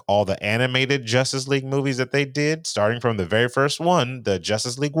they took all the animated Justice League movies that they did, starting from the very first one, the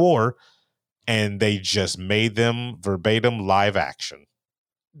Justice League War, and they just made them verbatim live action.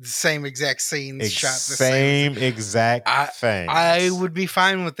 The same exact scenes shot the same exact thing. I would be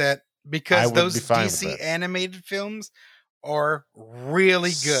fine with that, because those DC animated films are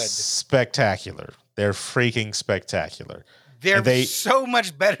really good. Spectacular. They're freaking spectacular. They're so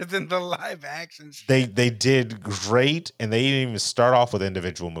much better than the live action shit. They did great, and they didn't even start off with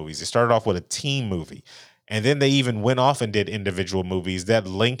individual movies. They started off with a team movie, and then they even went off and did individual movies that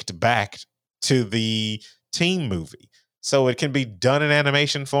linked back to the team movie. So it can be done in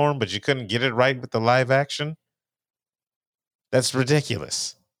animation form, but you couldn't get it right with the live action. That's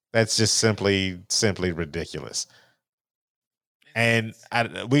ridiculous. That's just simply ridiculous. And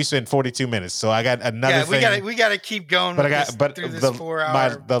we spent 42 minutes, so I got another thing. Yeah, we got to keep going. But through this 4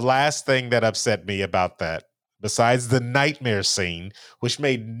 hour. The last thing that upset me about that, besides the nightmare scene, which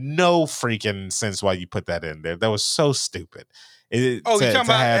made no freaking sense why you put that in there. That was so stupid. You're talking about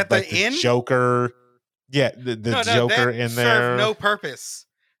at the end? Joker. Yeah, the Joker in there. Served no purpose.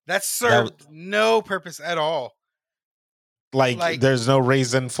 That served no purpose at all. Like, there's no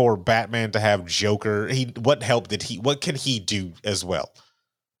reason for Batman to have Joker. What can he do as well?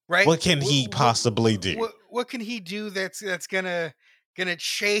 Right? What can he possibly do? What can he do that's gonna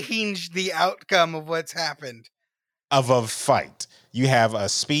change the outcome of what's happened? Of a fight. You have a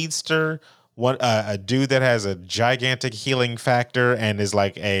speedster, a dude that has a gigantic healing factor and is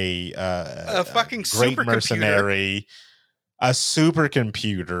like a fucking great mercenary, a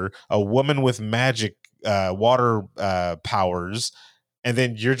supercomputer, a woman with magic water powers, and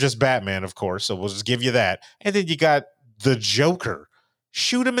then you're just Batman, of course, so we'll just give you that. And then you got the Joker.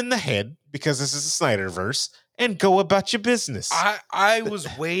 Shoot him in the head, because this is a Snyderverse, and go about your business. I was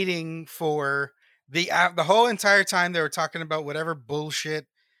waiting for the whole entire time they were talking about whatever bullshit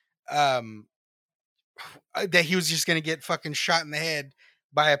that he was just gonna get fucking shot in the head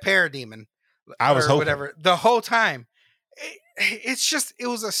by a parademon. I was hoping. Whatever. The whole time. It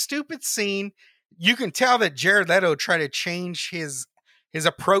was a stupid scene. You can tell that Jared Leto tried to change his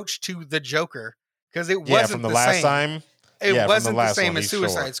approach to the Joker, because it wasn't from the last time. It wasn't the same as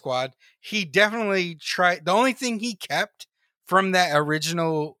Suicide Squad. He definitely tried. The only thing he kept from that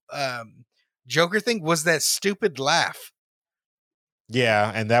original Joker thing was that stupid laugh.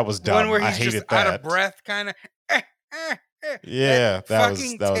 Yeah, and that was dumb. One where he's I hated just that. out of breath, kind of. Yeah, that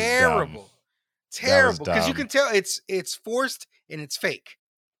fucking was terrible. Dumb. Terrible, because you can tell it's forced and it's fake.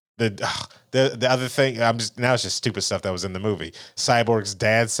 The other thing, it's just stupid stuff that was in the movie. Cyborg's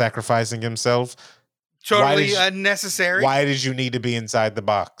dad sacrificing himself. Totally unnecessary. Why did you need to be inside the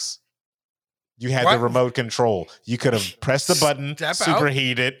box? You had the remote control. You could have pressed the button,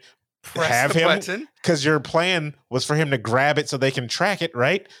 superheat it, have him, because your plan was for him to grab it so they can track it,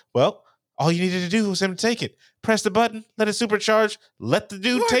 right? Well, all you needed to do was him to take it. Press the button, let it supercharge, let the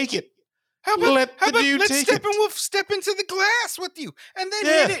dude take it. How about let Steppenwolf step into the glass with you and then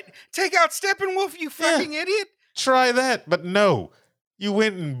hit it? Take out Steppenwolf, you fucking idiot. Try that, but no. You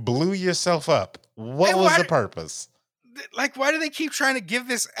went and blew yourself up. What was the purpose? Like, why do they keep trying to give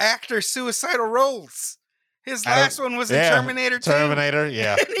this actor suicidal roles? His last one was in Terminator 2. Terminator,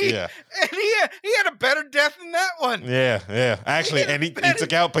 yeah, and he had a better death than that one. Yeah. Actually, he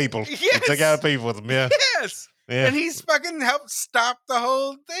took out people. Yes. He took out people with him, yeah. Yes. Yeah. And he's fucking helped stop the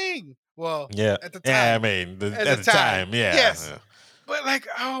whole thing. Well, at the time. Yeah, I mean, at the time, yeah. Yes. Yeah. But like,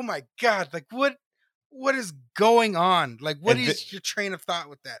 oh my God, like what is going on? Like, what is your train of thought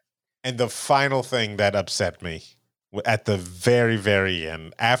with that? And the final thing that upset me at the very, very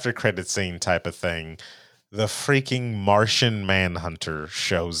end, after credit scene type of thing, the freaking Martian Manhunter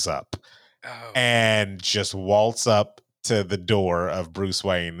shows up and just waltz up to the door of Bruce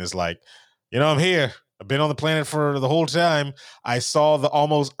Wayne. Is like, I'm here. I've been on the planet for the whole time. I saw the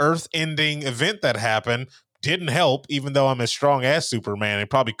almost Earth-ending event that happened. Didn't help, even though I'm as strong as Superman. It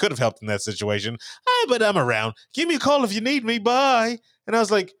probably could have helped in that situation. But I'm around. Give me a call if you need me. Bye. And I was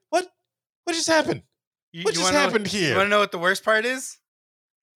like, what? What just happened? What just happened here? You want to know what the worst part is?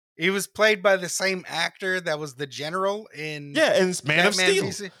 He was played by the same actor that was the general in Man of Steel.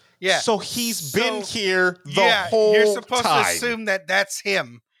 DC. Yeah. So he's been here the whole time. You're supposed to assume that that's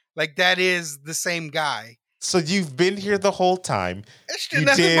him. Like, that is the same guy. So you've been here the whole time. You did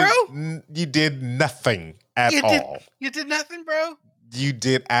nothing, bro. You did nothing at all. You did nothing, bro. You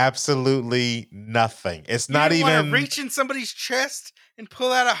did absolutely nothing. It's you not even want to reach in somebody's chest and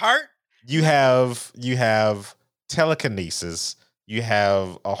pull out a heart. You have telekinesis. You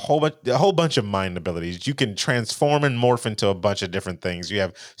have a whole bunch of mind abilities. You can transform and morph into a bunch of different things. You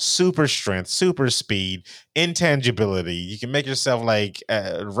have super strength, super speed, intangibility. You can make yourself like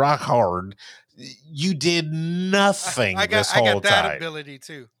rock hard. You did nothing this whole time. I got that ability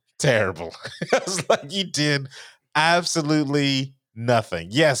too. Terrible. I was like, you did absolutely nothing.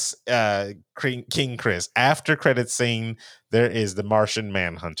 Yes, King Chris. After credit scene, there is the Martian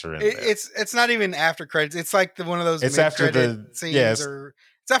Manhunter in there. It's not even after credits. It's like one of those. It's after the scenes, or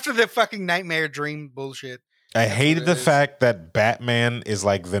it's after the fucking nightmare dream bullshit. I hated the fact that Batman is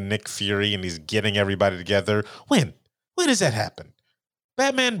like the Nick Fury and he's getting everybody together. When does that happen?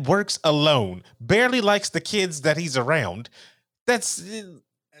 Batman works alone. Barely likes the kids that he's around.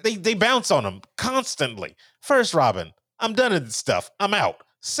 They bounce on him constantly. First Robin, I'm done with this stuff. I'm out.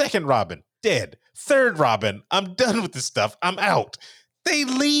 Second Robin, dead. Third Robin, I'm done with this stuff. I'm out. They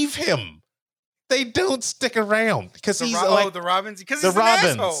leave him. They don't stick around because he's like the Robins. Because he's an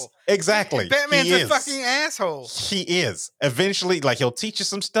asshole. Exactly. Batman's a fucking asshole. He is. Eventually, like, he'll teach you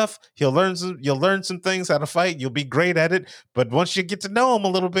some stuff. You'll learn some things how to fight. You'll be great at it. But once you get to know him a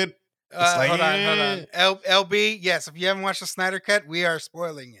little bit, it's like, hold on. LB, yes. If you haven't watched the Snyder Cut, we are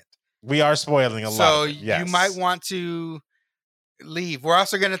spoiling it. We are spoiling a lot. So you might want to leave. We're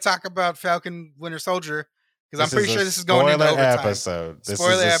also going to talk about Falcon Winter Soldier because I'm pretty sure this is going into overtime. This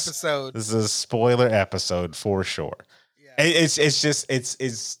is a spoiler episode for sure. Yeah.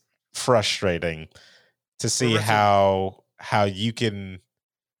 It's frustrating to see how you can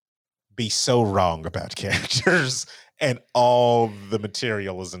be so wrong about characters and all the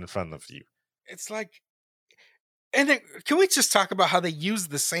material is in front of you. It's like, can we just talk about how they use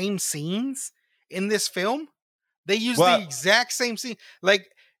the same scenes in this film? They use the exact same scene. Like,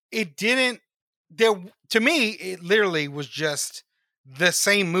 it didn't. To me, it literally was just the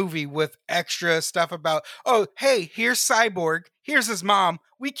same movie with extra stuff about, oh, hey, here's Cyborg. Here's his mom.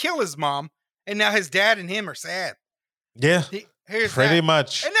 We kill his mom. And now his dad and him are sad. Yeah. Pretty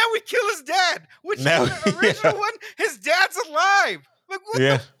much. And now we kill his dad, which in the original one, his dad's alive. Like, what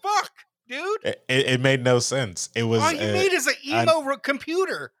the fuck, dude? It made no sense. It was all you made is an emo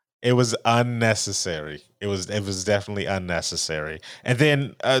computer. It was unnecessary. It was definitely unnecessary. And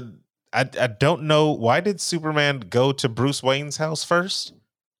then I don't know, why did Superman go to Bruce Wayne's house first?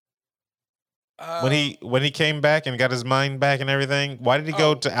 When he came back and got his mind back and everything, why did he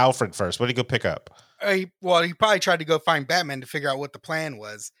go to Alfred first? What did he go pick up? He probably tried to go find Batman to figure out what the plan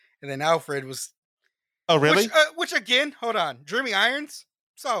was, and then Alfred was. Oh, really? Which again, hold on, Jeremy Irons,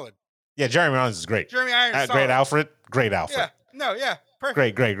 solid. Yeah, Jeremy Irons is great. Jeremy Irons, great Alfred, great Alfred. Yeah,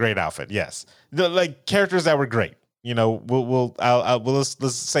 perfect. Great Alfred. Yes, like characters that were great. You know,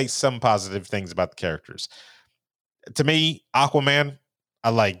 let's say some positive things about the characters. To me, Aquaman,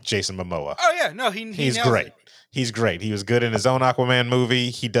 I like Jason Momoa. Oh yeah, no, he's great. It. He's great. He was good in his own Aquaman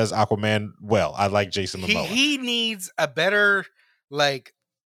movie. He does Aquaman well. I like Jason Momoa. He needs a better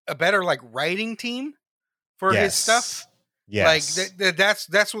writing team for his stuff. Yes. Like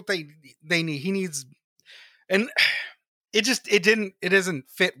that's what they need. He needs, and it doesn't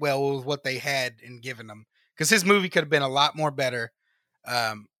fit well with what they had and given him, because his movie could have been a lot more better,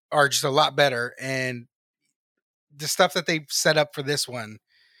 or just a lot better. And the stuff that they set up for this one,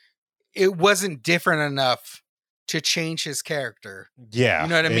 it wasn't different enough to change his character. Yeah, you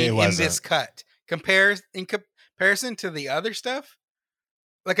know what I mean? In this cut, in comparison to the other stuff.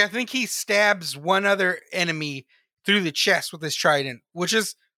 Like, I think he stabs one other enemy through the chest with his trident, which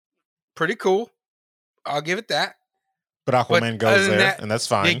is pretty cool. I'll give it that. But Aquaman goes there, and that's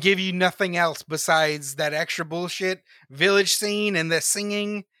fine. They give you nothing else besides that extra bullshit village scene and the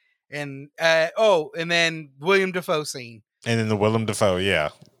singing, and and then William Dafoe scene. And then the Willem Dafoe, yeah.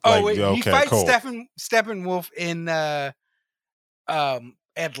 He fights Steppenwolf in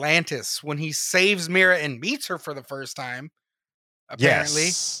Atlantis when he saves Mera and meets her for the first time. Apparently,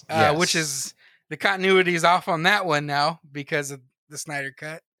 yes. Which is the continuity is off on that one now because of the Snyder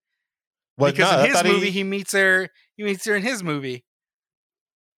Cut. Well, because in his movie, he meets her. He meets her in his movie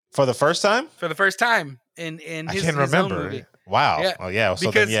for the first time. For the first time in his, I can remember. Own movie. Wow. Yeah. Oh yeah.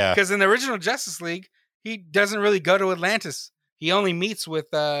 So because in the original Justice League, he doesn't really go to Atlantis. He only meets with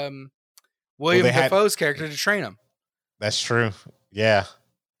William Dafoe's character to train him. That's true. Yeah.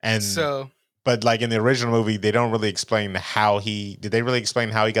 And so, but like in the original movie, they don't really explain did they really explain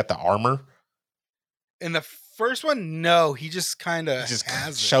how he got the armor? In the first one, no, he just kind of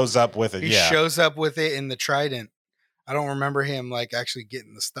shows up with it. He shows up with it in the trident. I don't remember him like actually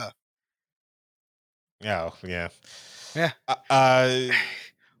getting the stuff. Oh, yeah.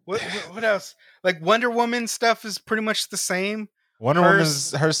 What else? Like Wonder Woman stuff is pretty much the same. Wonder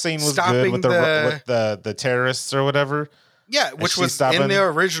Woman's her scene was good with the terrorists or whatever. Yeah, which was in the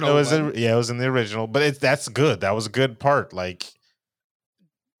original. It was in the original, but that's good. That was a good part. Like,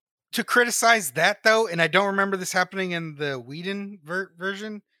 to criticize that though, and I don't remember this happening in the Whedon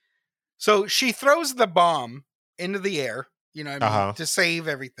version. So she throws the bomb into the air, to save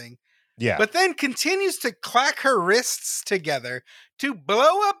everything. Yeah. But then continues to clack her wrists together to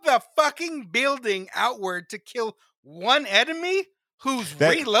blow up the fucking building outward to kill one enemy who's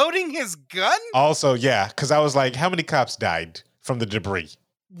reloading his gun? Also, yeah, because I was like, how many cops died from the debris?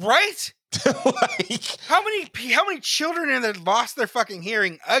 Right? How many children in there lost their fucking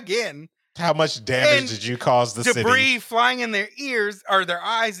hearing again? How much damage did you cause the city? Debris flying in their ears or their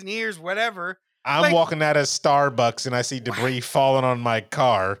eyes and ears, whatever. I'm walking out of Starbucks and I see debris falling on my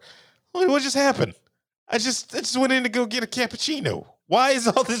car. What just happened? I just went in to go get a cappuccino. Why is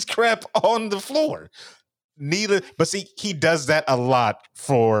all this crap on the floor? But see, he does that a lot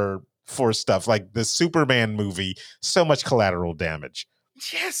for stuff like the Superman movie. So much collateral damage.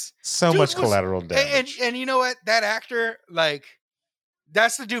 Yes, so much collateral damage. And you know what? That actor, like,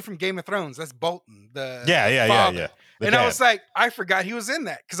 that's the dude from Game of Thrones. That's Bolton. Yeah. And I was like, I forgot he was in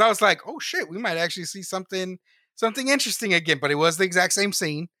that because I was like, oh shit, we might actually see something interesting again. But it was the exact same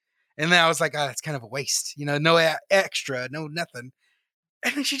scene. And then I was like, oh, that's kind of a waste. No extra, no nothing.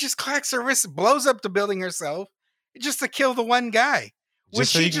 And then she just clacks her wrist, blows up the building herself just to kill the one guy.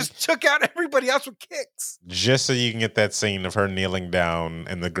 Just took out everybody else with kicks. Just so you can get that scene of her kneeling down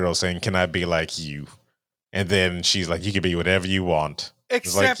and the girl saying, can I be like you? And then she's like, you can be whatever you want.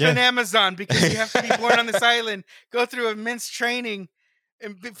 Except in Amazon, because you have to be born on this island, go through immense training,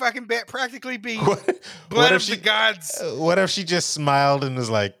 and practically be blood of the gods. What if she just smiled and was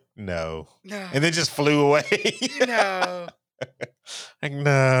like, no. And then just flew away? No. Like,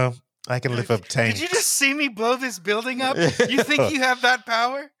 no. I can lift up tanks. Did you just see me blow this building up? You think you have that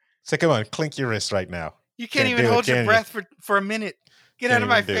power? So come on, clink your wrist right now. You can't even hold your breath for a minute. Get out of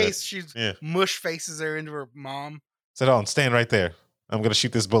my face. She mush faces her into her mom. Sit on, stand right there. I'm going to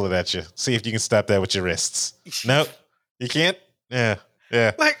shoot this bullet at you. See if you can stop that with your wrists. Nope. You can't? Yeah.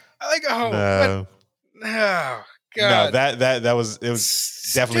 Like, oh. No. God. No, it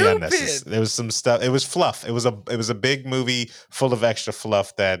was definitely unnecessary. There was some stuff. It was fluff. It was a big movie full of extra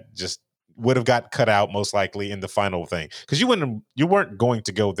fluff that just would have got cut out most likely in the final thing. Because you weren't going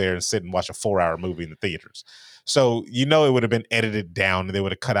to go there and sit and watch a 4-hour movie in the theaters. So it would have been edited down and they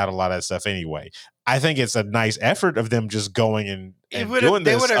would have cut out a lot of that stuff anyway. I think it's a nice effort of them just going and doing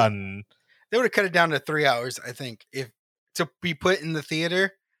this. They would have cut it down to 3 hours, I think. If to be put in the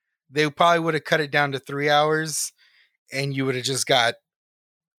theater, they probably would have cut it down to 3 hours. And you would have just got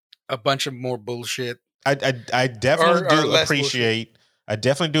a bunch of more bullshit. I definitely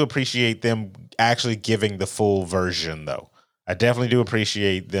do appreciate them actually giving the full version, though. I definitely do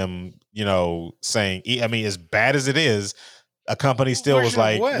appreciate them, saying, I mean, as bad as it is, a company still was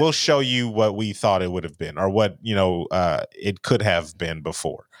like, we'll show you what we thought it would have been or what, it could have been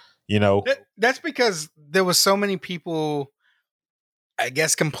before, That's because there was so many people, I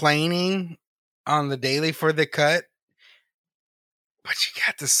guess, complaining on the daily for the cut. But you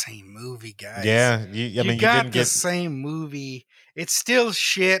got the same movie, guys. Yeah, you got the same movie. It's still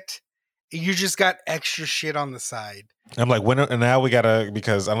shit. You just got extra shit on the side. I'm like, now we gotta,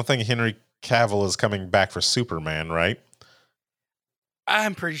 because I don't think Henry Cavill is coming back for Superman, right?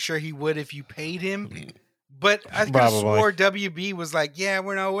 I'm pretty sure he would if you paid him. But I could have swore WB was like, yeah,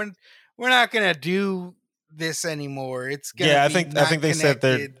 we're not gonna do this anymore. It's gonna I think they said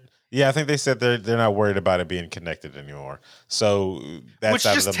I think they said they're not worried about it being connected anymore. So that's which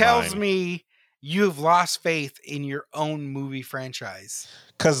just tells me you've lost faith in your own movie franchise.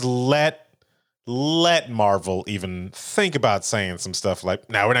 Because let Marvel even think about saying some stuff like,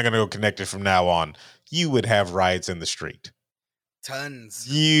 "No, we're not going to go connected from now on." You would have riots in the street. Tons.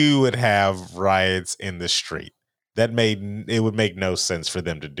 You would have riots in the street. It would make no sense for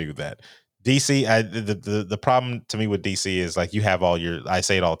them to do that. DC, the problem to me with DC is like you have I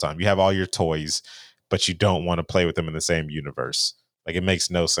say it all the time, you have all your toys, but you don't want to play with them in the same universe. Like it makes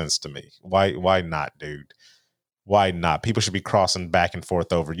no sense to me. Why not, dude? Why not? People should be crossing back and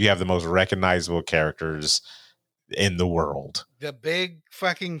forth over. You have the most recognizable characters in the world. The big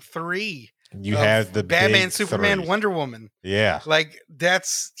fucking three. You have the Batman, big Superman, three. Wonder Woman. Yeah. Like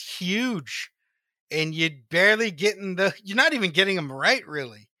that's huge. And you're not even getting them right,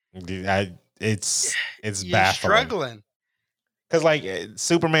 really. It's you're baffling. Struggling. Because like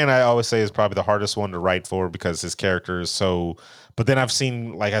Superman, I always say is probably the hardest one to write for because his character is so. But then I've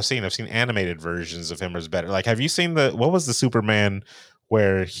seen animated versions of him as better. Like, have you seen what was the Superman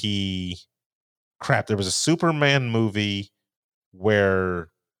where there was a Superman movie where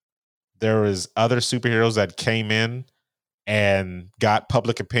there was other superheroes that came in and got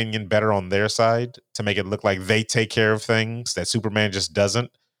public opinion better on their side to make it look like they take care of things that Superman just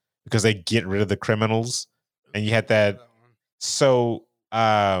doesn't because they get rid of the criminals. And you had that. So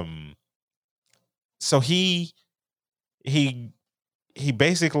he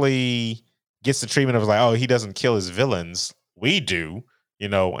basically gets the treatment of like, oh, he doesn't kill his villains. We do,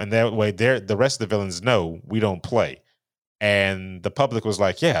 and that way the rest of the villains know we don't play. And the public was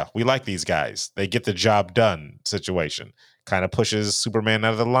like, yeah, we like these guys. They get the job done situation. Kind of pushes Superman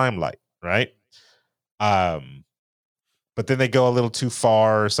out of the limelight, right? But then they go a little too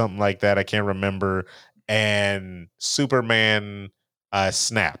far or something like that. I can't remember. And Superman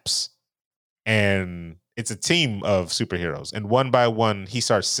snaps. And it's a team of superheroes. And one by one, he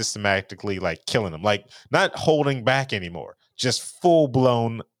starts systematically like killing them. Like not holding back anymore. Just full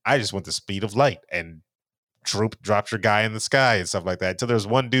blown, I just want the speed of light and drops your guy in the sky and stuff like that until there's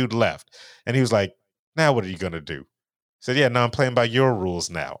one dude left. And he was like, now what are you going to do? He said, yeah, now I'm playing by your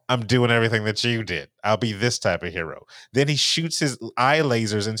rules now. I'm doing everything that you did. I'll be this type of hero. Then he shoots his eye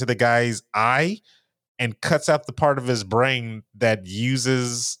lasers into the guy's eye and cuts out the part of his brain that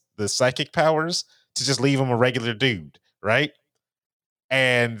uses the psychic powers to just leave him a regular dude, right?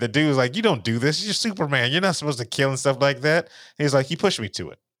 And the dude's like, you don't do this. You're Superman. You're not supposed to kill and stuff like that. And he's like, you pushed me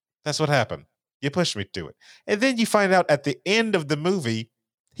to it. That's what happened. You pushed me to it. And then you find out at the end of the movie,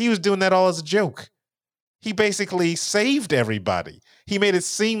 he was doing that all as a joke. He basically saved everybody. He made it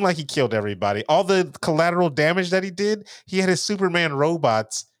seem like he killed everybody. All the collateral damage that he did, he had his Superman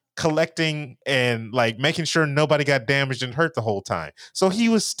robots collecting and like making sure nobody got damaged and hurt the whole time. So he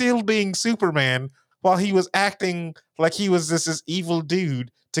was still being Superman while he was acting like he was this evil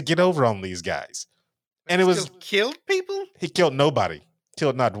dude to get over on these guys. And it was killed people? He killed nobody.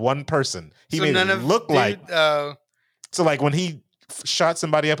 Killed not one person. He made it look like. So like when he shot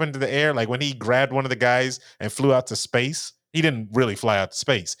somebody up into the air, like when he grabbed one of the guys and flew out to space, he didn't really fly out to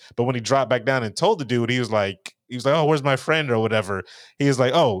space. But when he dropped back down and told the dude, he was like, oh, where's my friend or whatever? He was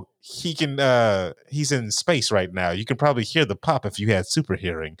like, oh, he's in space right now. You can probably hear the pop if you had super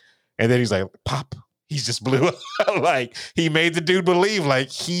hearing. And then he's like, pop. He just blew up. Like he made the dude believe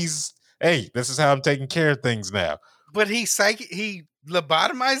like hey, this is how I'm taking care of things now. But he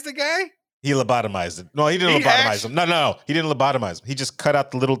lobotomized the guy? He lobotomized it. No, he didn't lobotomize him. No. He didn't lobotomize him. He just cut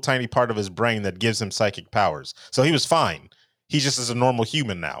out the little tiny part of his brain that gives him psychic powers. So he was fine. He just is a normal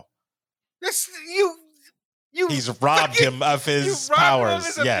human now. He's robbed him of his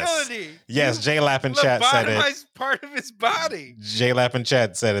powers. Yes. J Lap in chat said it. Part of his body. J Lap in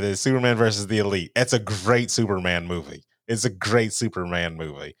chat said it is Superman versus the Elite. It's a great Superman movie.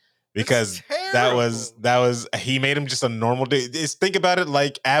 Because that was he made him just a normal dude. Think about it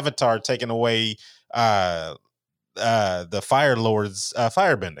like Avatar taking away the Fire Lord's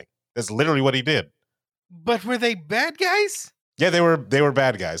firebending. That's literally what he did. But were they bad guys? Yeah, they were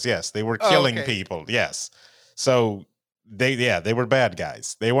bad guys. Yes, they were killing people. Yes, so they were bad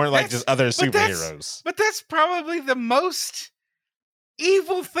guys. They weren't like just other superheroes. But that's probably the most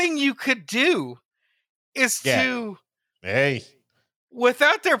evil thing you could do is to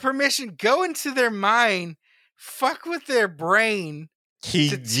without their permission, go into their mind, fuck with their brain. He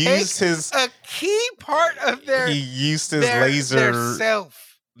used a key part of their. He used his laser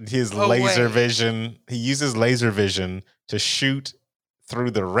self. His laser vision. He used his laser vision to shoot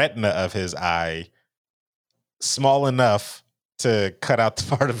through the retina of his eye, small enough to cut out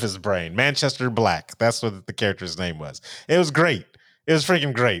the part of his brain. Manchester Black. That's what the character's name was. It was great. It was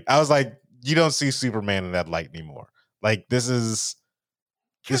freaking great. I was like, you don't see Superman in that light anymore. Like, this was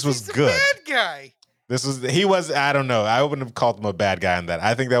good. Bad guy. I don't know. I wouldn't have called him a bad guy on that.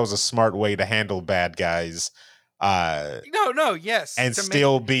 I think that was a smart way to handle bad guys. Yes. And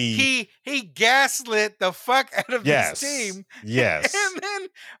still be... He gaslit the fuck out of his team. Yes. And then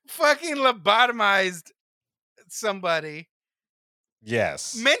fucking lobotomized somebody.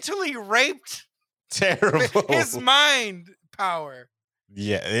 Yes. Mentally raped. Terrible. His mind power.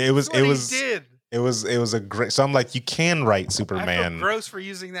 Yeah, it was a great. So I'm like, you can write Superman. I feel gross for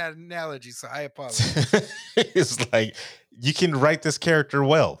using that analogy, so I apologize. It's like, you can write this character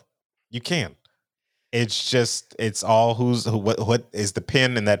well. You can. It's just, it's all what is the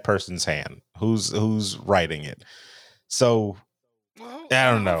pen in that person's hand? Who's writing it? So I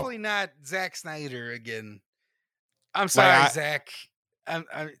don't know. Hopefully not Zack Snyder again. I'm sorry, Zach.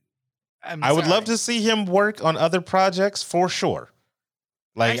 I would love to see him work on other projects for sure.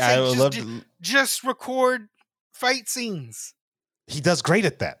 Like, I would love to just record fight scenes. He does great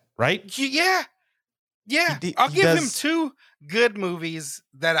at that, right? Yeah. I'll give him 2 good movies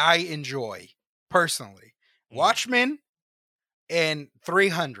that I enjoy personally: Watchmen and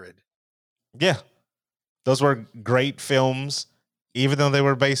 300. Yeah, those were great films, even though they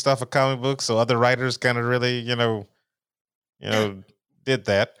were based off of comic books. So other writers kind of really, did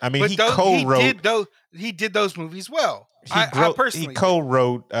that. I mean, he did those movies well. He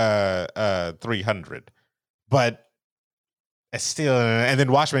co-wrote 300, but it's still, and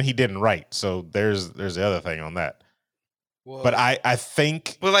then Watchmen he didn't write. So there's the other thing on that. Well, but I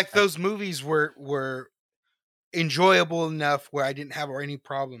think, but like those movies were enjoyable enough where I didn't have any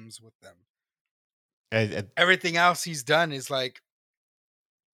problems with them. Everything else he's done is like,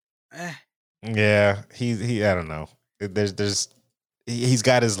 yeah, he I don't know. He's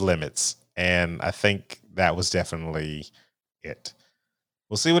got his limits, and I think that was definitely it.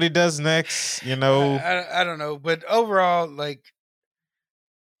 We'll see what he does next. I don't know, but overall, like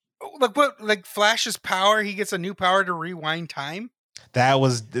Flash's power, he gets a new power to rewind time. That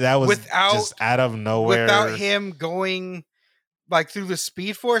was without, just out of nowhere, without him going like through the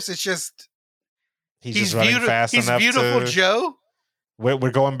Speed Force. It's just he's just running fast enough. He's beautiful Joe.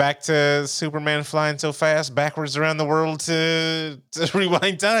 We're going back to Superman flying so fast backwards around the world to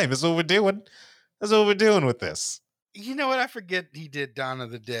rewind time. That's what we're doing. That's what we're doing with this. You know what? I forget he did Dawn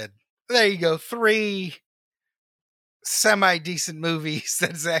of the Dead. There you go. 3 semi-decent movies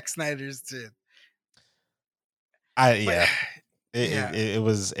that Zack Snyder's did. It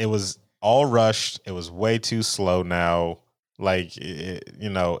was all rushed. It was way too slow now. Like,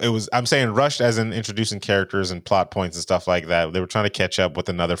 it was, I'm saying rushed as in introducing characters and plot points and stuff like that. They were trying to catch up with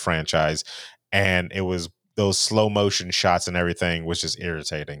another franchise, and it was those slow motion shots and everything was just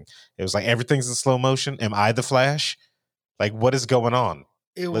irritating. It was like, everything's in slow motion. Am I the Flash? Like, what is going on?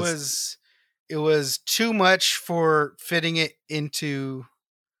 It was too much for fitting it into,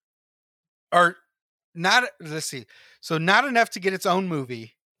 or not. Let's see. So not enough to get its own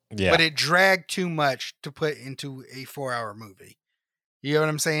movie. Yeah. But it dragged too much to put into a 4-hour movie. You know what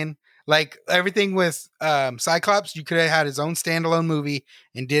I'm saying? Like everything with Cyclops, you could have had his own standalone movie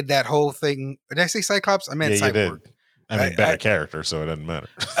and did that whole thing. Did I say Cyclops? I meant Cyborg. You did. I mean, better character, so it doesn't matter.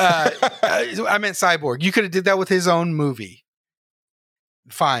 I meant Cyborg. You could have did that with his own movie.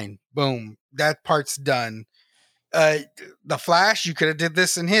 Fine. Boom. That part's done. The Flash, you could have did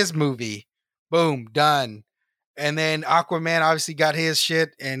this in his movie. Boom. Done. And then Aquaman obviously got his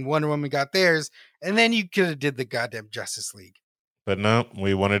shit, and Wonder Woman got theirs, and then you could have did the goddamn Justice League. But no,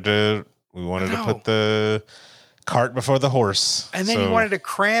 we wanted to put the cart before the horse, and then you wanted to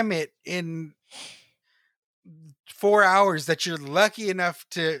cram it in 4 hours that you're lucky enough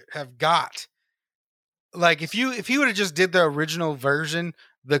to have got. Like if you would have just did the original version,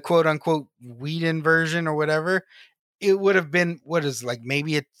 the quote unquote Whedon version or whatever, it would have been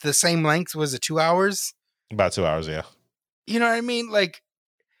maybe the same length. Was it 2 hours? About 2 hours, yeah. You know what I mean? Like,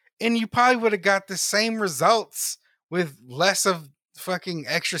 and you probably would have got the same results with less of fucking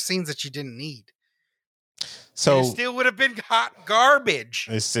extra scenes that you didn't need. So and it still would have been hot garbage.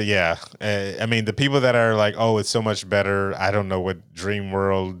 Yeah. I mean, the people that are like, oh, it's so much better. I don't know what dream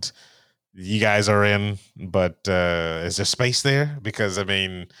world you guys are in, but is there space there? Because I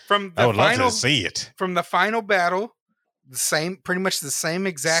mean, I would love to see it. From the final battle, pretty much the same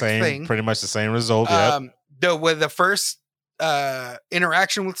exact thing. Pretty much the same result. With the first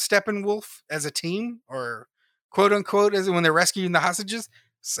interaction with Steppenwolf as a team, or quote unquote, as when they're rescuing the hostages,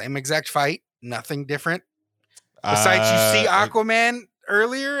 same exact fight, nothing different. Besides, you see Aquaman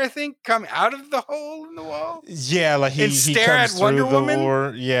earlier, I think, come out of the hole in the wall. Yeah, like he comes through the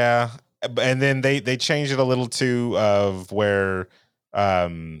door. Yeah, and then they changed it a little too of where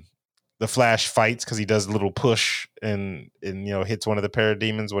the Flash fights because he does a little push and hits one of the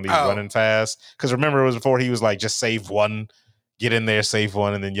parademons when he's running fast. Because remember, it was before he was like, just save one, get in there, save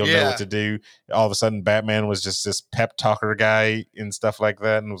one, and then you'll know what to do. All of a sudden, Batman was just this pep talker guy and stuff like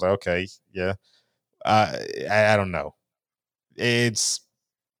that, and was like, okay, yeah. I don't know. It's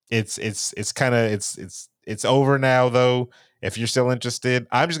kind of it's over now though. If you're still interested,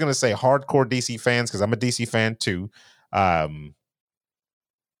 I'm just gonna say hardcore DC fans because I'm a DC fan too.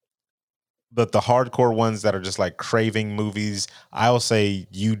 But the hardcore ones that are just like craving movies, I'll say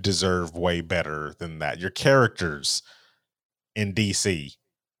you deserve way better than that. Your characters in DC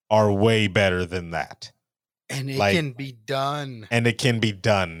are way better than that. And it can be done. And it can be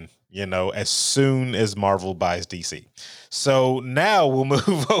done, as soon as Marvel buys DC. So now we'll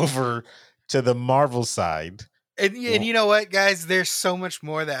move over to the Marvel side. And you know what, guys? There's so much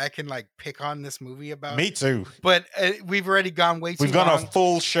more that I can pick on this movie about. Me too. But we've already gone way too long. We've gone a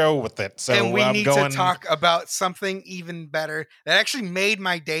full show with it. So and we need to talk about something even better that actually made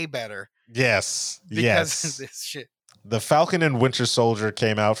my day better. Yes. Because of this shit. The Falcon and Winter Soldier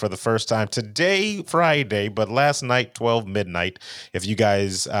came out for the first time today, Friday, but last night, 12 midnight. If you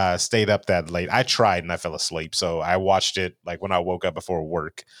guys stayed up that late, I tried and I fell asleep. So I watched it when I woke up before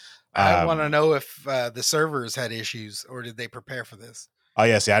work. I want to know if the servers had issues or did they prepare for this? Oh,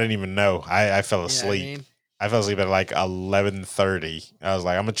 yeah. See, I didn't even know. I fell asleep. I fell asleep at 11:30. I was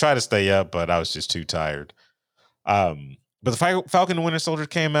like, I'm going to try to stay up, but I was just too tired. But the Falcon and Winter Soldier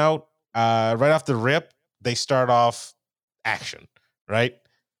came out right off the rip. They start off action, right?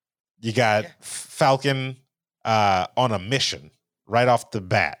 You got Falcon on a mission right off the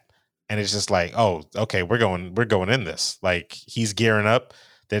bat. And it's just like, oh, okay, we're going in this. Like, he's gearing up.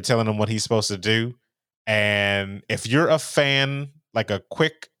 They're telling him what he's supposed to do. And if you're a fan, like a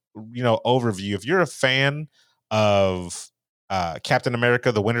quick, overview, if you're a fan of Captain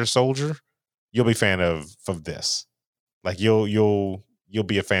America, the Winter Soldier, you'll be a fan of this. Like you'll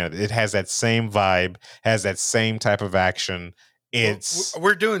be a fan of it. It has that same vibe, has that same type of action.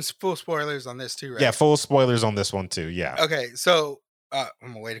 We're doing full spoilers on this too, right? Yeah, full spoilers on this one too. Yeah. Okay, so I'm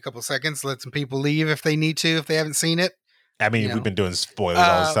gonna wait a couple seconds, let some people leave if they need to, if they haven't seen it. I mean, we've been doing spoilers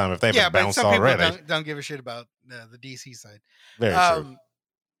all the time. If they haven't bounced already, but some people don't give a shit about the DC side. Very true.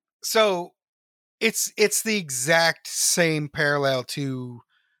 So it's the exact same parallel to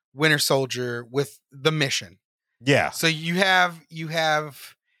Winter Soldier with the mission. Yeah. So you have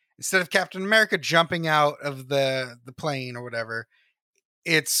instead of Captain America jumping out of the plane or whatever,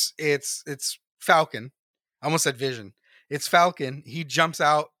 it's Falcon. I almost said Vision. It's Falcon. He jumps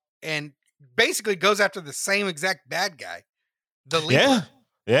out and basically goes after the same exact bad guy. The Leaper.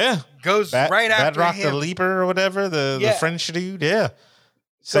 Yeah. Goes right after Badrock him. The Leaper or whatever, the French dude. Yeah.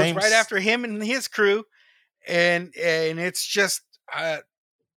 Goes right after him and his crew. And it's just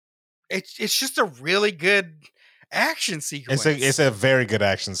it's just a really good action sequence. It's a very good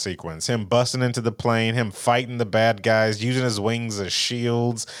action sequence. Him busting into the plane, him fighting the bad guys, using his wings as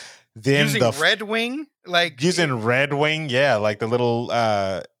shields. Then using Red Wing, like the little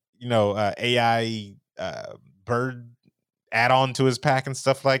AI bird add-on to his pack and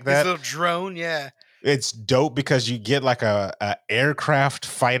stuff like that. His little drone, yeah. It's dope because you get like a aircraft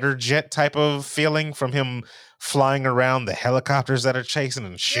fighter jet type of feeling from him flying around the helicopters that are chasing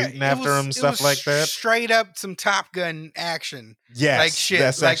and shooting after him, stuff like that. Straight up some Top Gun action. Yes, like shit.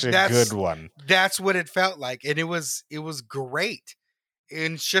 That's actually a good one. That's what it felt like, and it was great.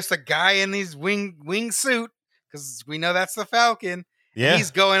 And it's just a guy in his wing suit, because we know that's the Falcon. Yeah,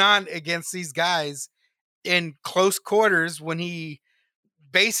 he's going on against these guys in close quarters when he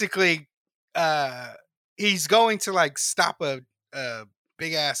basically he's going to like stop a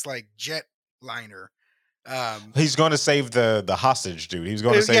big ass like jet liner. He's going to save the hostage dude. He's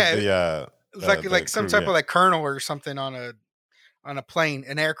going to save the some type of like colonel or something on a plane,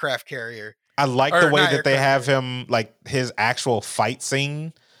 an aircraft carrier. I like the way that they have him, like his actual fight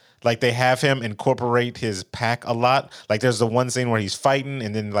scene. Like they have him incorporate his pack a lot. Like there's the one scene where he's fighting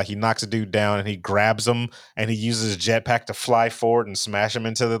and then like he knocks a dude down and he grabs him and he uses his jetpack to fly forward and smash him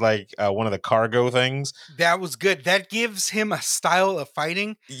into the one of the cargo things. That was good. That gives him a style of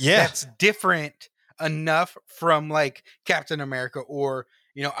fighting that's different enough from like Captain America or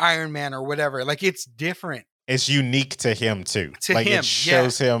Iron Man or whatever. Like it's different. It's unique to him too. It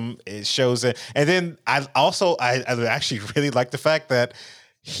shows him. It shows it. And then I actually really like the fact that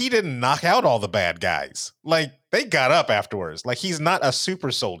he didn't knock out all the bad guys. Like they got up afterwards. Like, he's not a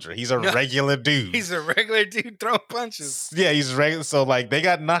super soldier. He's a regular dude. He's a regular dude throwing punches. Yeah, he's regular. So, like, they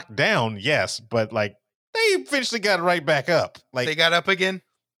got knocked down, yes, but, like, they eventually got right back up. Like, they got up again?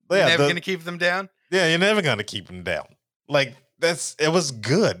 You're never going to keep them down? Yeah, you're never going to keep them down. Like, it was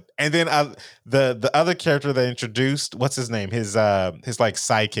good. And then the other character they introduced, what's his name? His like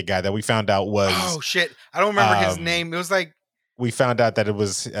sidekick guy that we found out was, oh shit, I don't remember his name. It was like, we found out that it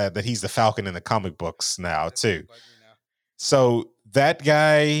was that he's the Falcon in the comic books now too. So that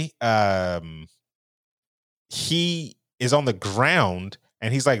guy, he is on the ground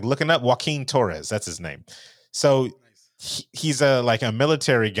and he's like looking up. Joaquin Torres, that's his name. So he's a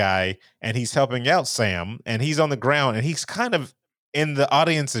military guy and he's helping out Sam, and he's on the ground and he's kind of in the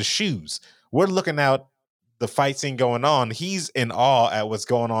audience's shoes. We're looking out the fight scene going on. He's in awe at what's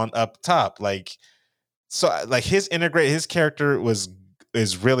going on up top. Like, so like his character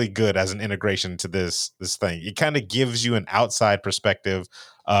is really good as an integration to this thing. It kind of gives you an outside perspective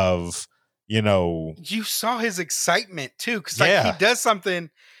of, you know, you saw his excitement too. Cause like he does something,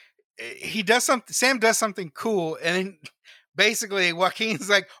 Sam does something cool. And then basically Joaquin's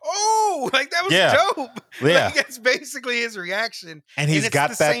like, oh, like that was dope. Yeah. Like, that's basically his reaction. And he's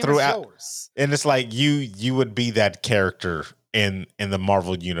got that throughout. And it's like, you would be that character in the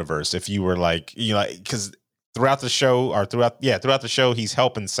Marvel universe if you were like, you know, because throughout the show he's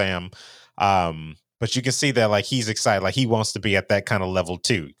helping Sam, but you can see that like he's excited, like he wants to be at that kind of level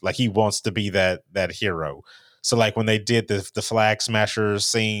too, like he wants to be that hero. So like when they did the Flag Smashers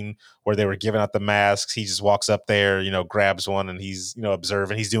scene where they were giving out the masks, he just walks up there, you know, grabs one, and he's, you know,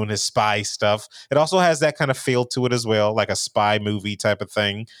 observing, he's doing his spy stuff. It also has that kind of feel to it as well, like a spy movie type of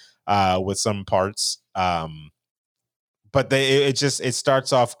thing, with some parts. But it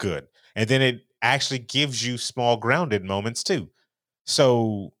starts off good, and then it actually gives you small grounded moments too.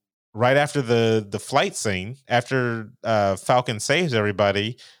 So right after the flight scene, after Falcon saves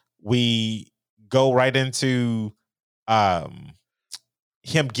everybody, we go right into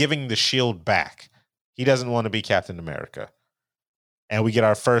him giving the shield back. He doesn't want to be Captain America. And we get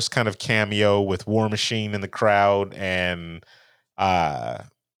our first kind of cameo with War Machine in the crowd, and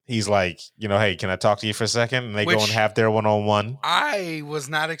he's like, you know, hey, can I talk to you for a second? And they go and have their one-on-one. I was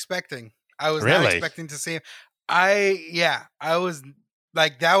not expecting. I was not expecting to see him. I was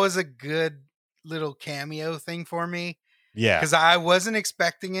like, that was a good little cameo thing for me. Yeah. Because I wasn't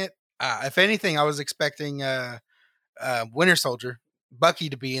expecting it. If anything, I was expecting Winter Soldier, Bucky,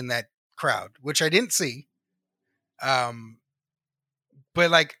 to be in that crowd, which I didn't see. But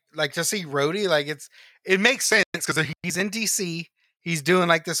like to see Rhodey, like it makes sense because he's in DC. He's doing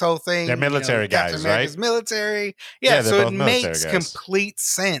like this whole thing. They're military guys, right? Military. Yeah, so it makes complete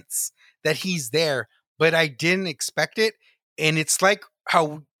sense that he's there, but I didn't expect it. And it's like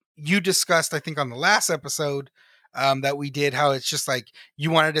how you discussed, I think, on the last episode that we did, how it's just like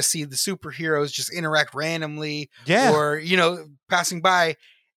you wanted to see the superheroes just interact randomly, or, you know, passing by.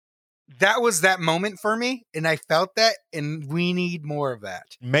 That was that moment for me, and I felt that, and we need more of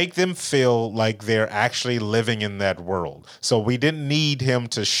that. Make them feel like they're actually living in that world. So we didn't need him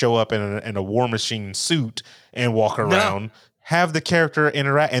to show up in a War Machine suit and walk around. No. Have the character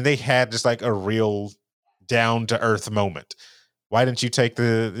interact, and they had just like a real down to earth moment. Why didn't you take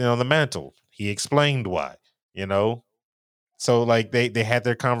the mantle? He explained why, you know. So like they had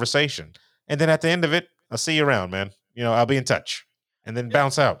their conversation, and then at the end of it, I'll see you around, man. You know, I'll be in touch, and then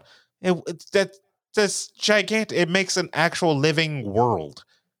bounce out. That's gigantic. It makes an actual living world,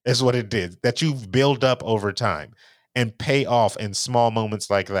 is what it did, that you've built up over time and pay off in small moments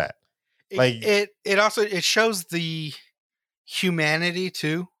like that. Like it also shows the humanity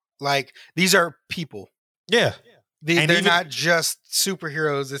too. Like, these are people. Yeah. They're not just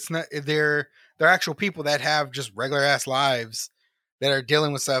superheroes. It's not, they're actual people that have just regular ass lives that are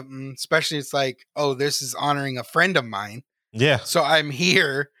dealing with something. Especially, it's like, oh, this is honoring a friend of mine. Yeah. So I'm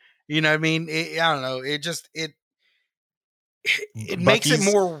here. You know what I mean? I don't know. It makes it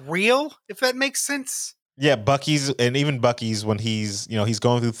more real, if that makes sense. Yeah, Bucky's when he's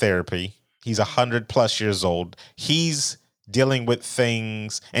going through therapy, he's 100+ years old. He's dealing with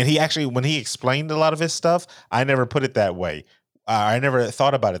things, and he actually, when he explained a lot of his stuff, I never put it that way. I never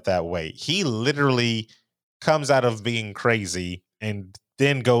thought about it that way. He literally comes out of being crazy and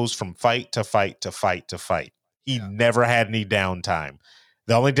then goes from fight to fight to fight to fight. He never had any downtime.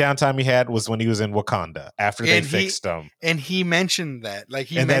 The only downtime he had was when he was in Wakanda after they fixed him. And he mentioned that. Like,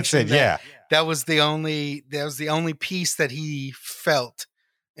 and mentioned that was the only piece that he felt.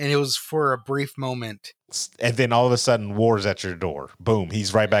 And it was for a brief moment. And then all of a sudden, war's at your door. Boom.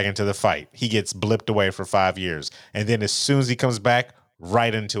 He's right back into the fight. He gets blipped away for 5 years. And then as soon as he comes back,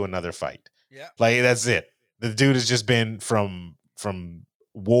 right into another fight. Yeah. Like, that's it. The dude has just been from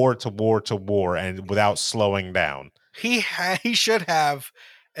war to war to war and without slowing down. He should have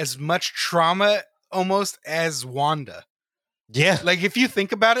as much trauma almost as Wanda. Yeah. Like, if you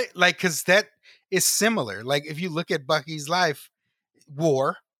think about it, like, because that is similar. Like, if you look at Bucky's life,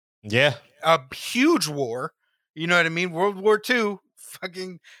 war. Yeah. A huge war. You know what I mean? World War II,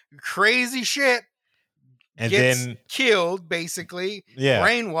 fucking crazy shit. And gets then killed, basically. Yeah.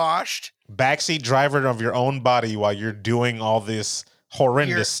 Brainwashed. Backseat driver of your own body while you're doing all this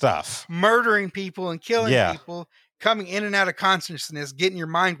horrendous stuff. Murdering people and killing people. Coming in and out of consciousness. Getting your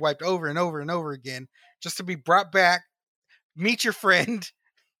mind wiped over and over and over again. Just to be brought back. Meet your friend.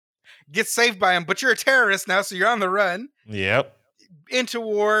 Get saved by him. But you're a terrorist now, so you're on the run. Yep. Into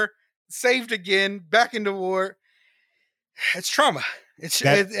war. Saved again. Back into war. It's trauma.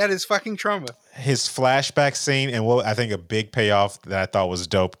 That is fucking trauma. His flashback scene, and what I think a big payoff that I thought was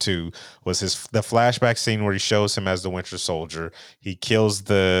dope too was the flashback scene where he shows him as the Winter Soldier. He kills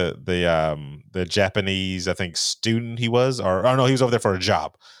the Japanese, I think, student he was, or no, he was over there for a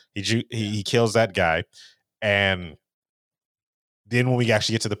job. He kills that guy, and then when we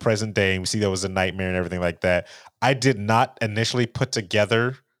actually get to the present day and we see there was a nightmare and everything like that, I did not initially put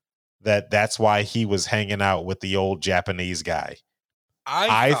together that's why he was hanging out with the old Japanese guy.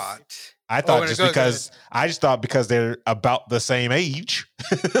 I thought because they're about the same age,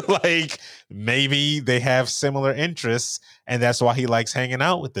 like maybe they have similar interests, and that's why he likes hanging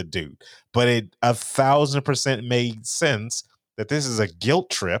out with the dude. But it 1,000% made sense that this is a guilt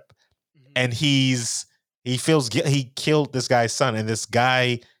trip, and he killed this guy's son, and this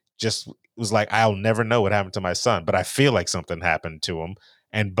guy just was like, I'll never know what happened to my son, but I feel like something happened to him.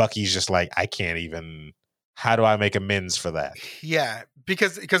 And Bucky's just like, I can't even. How do I make amends for that? Yeah,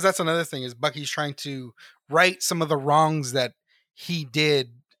 because that's another thing is Bucky's trying to right some of the wrongs that he did,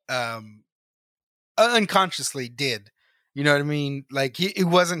 unconsciously did. You know what I mean? Like it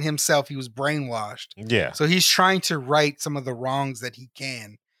wasn't himself; he was brainwashed. Yeah. So he's trying to right some of the wrongs that he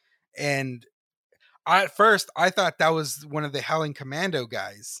can. And at first, I thought that was one of the Howling Commando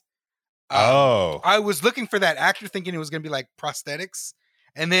guys. I was looking for that actor, thinking it was going to be like prosthetics.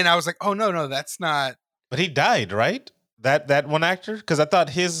 And then I was like, oh, no, that's not. But he died, right? That one actor? Because I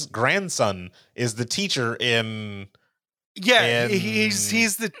thought his grandson is the teacher in... Yeah,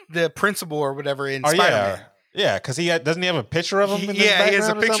 he's the principal or whatever in Spider-Man. Yeah, because doesn't he have a picture of him in he has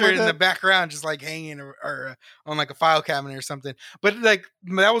a picture in the background just like hanging or on like a file cabinet or something. But like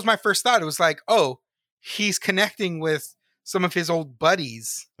that was my first thought. It was like, oh, he's connecting with some of his old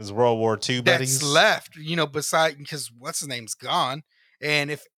buddies. His World War II buddies? That's left, because what's his name's gone.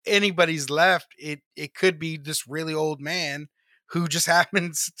 And if anybody's left, it could be this really old man who just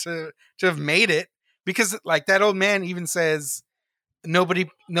happens to have made it, because like that old man even says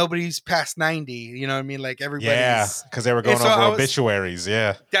nobody's past 90. You know what I mean? Like everybody's. Yeah, because they were going over obituaries.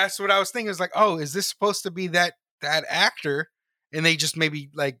 Yeah, that's what I was thinking. It was like, oh, is this supposed to be that actor? And they just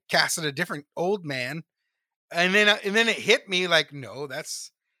maybe like casted a different old man. And then it hit me like, no,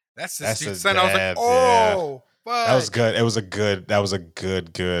 that's this dude's son. I was like, oh. Yeah. But that was good. That was a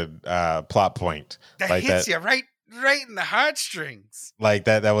good plot point. That like hits you right in the heartstrings. Like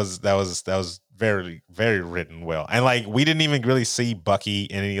that was very, very written well. And like we didn't even really see Bucky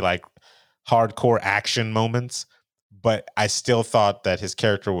in any like hardcore action moments, but I still thought that his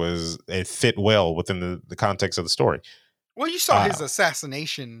character it fit well within the context of the story. Well, you saw his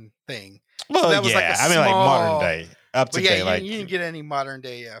assassination thing. Well, so that was like like modern day, up to date. You didn't get any modern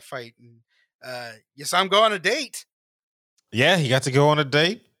day fight. Yes, I'm going on a date. Yeah, he got to go on a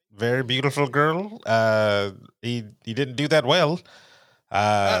date. Very beautiful girl. He didn't do that well.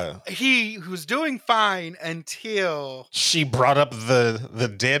 He was doing fine until she brought up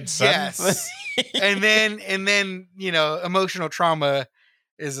the dead son. Yes, and then emotional trauma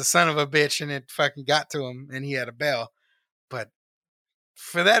is a son of a bitch, and it fucking got to him, and he had a bell. But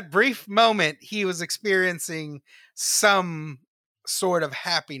for that brief moment, he was experiencing some sort of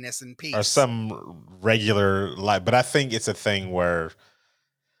happiness and peace, or some regular life. But I think it's a thing where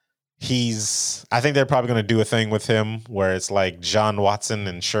I think they're probably going to do a thing with him where it's like John Watson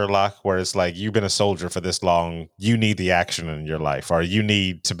and Sherlock, where it's like, you've been a soldier for this long, you need the action in your life, or you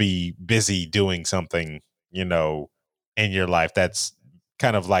need to be busy doing something, in your life that's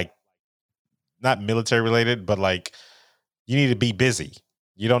kind of like not military related, but like you need to be busy.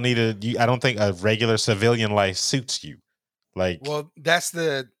 You don't need I don't think a regular civilian life suits you. Like, well, that's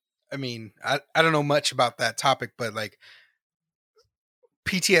I don't know much about that topic, but like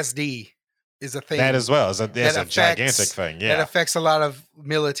PTSD is a thing that as well. It's a gigantic thing. Yeah, that affects a lot of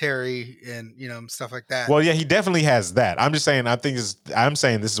military and stuff like that. Well, yeah, he definitely has that. I'm just saying. I'm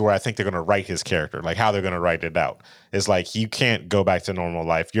saying this is where I think they're going to write his character, like how they're going to write it out. It's like you can't go back to normal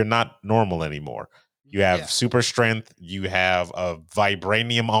life. You're not normal anymore. You have super strength. You have a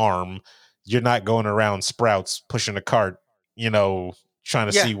vibranium arm. You're not going around Sprouts pushing a cart, trying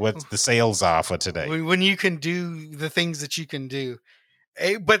to see what the sales are for today. When you can do the things that you can do.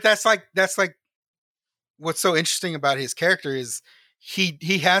 But that's like what's so interesting about his character is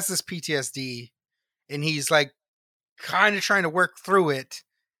he has this PTSD and he's like kind of trying to work through it,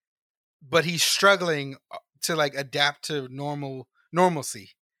 but he's struggling to like adapt to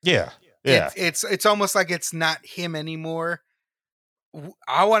normalcy. Yeah. It's almost like it's not him anymore.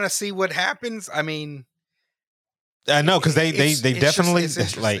 I want to see what happens. I mean, I know, because they definitely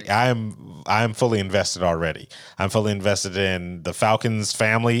like I'm fully invested already. I'm fully invested in the Falcon's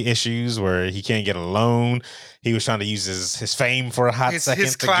family issues where he can't get a loan. He was trying to use his fame for a hot second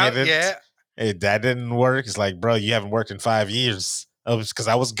to get it. Yeah. That didn't work. It's like, bro, you haven't worked in 5 years. It was because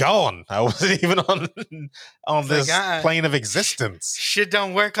I was gone. I wasn't even on this plane of existence. Shit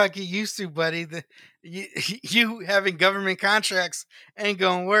don't work like it used to, buddy. You having government contracts ain't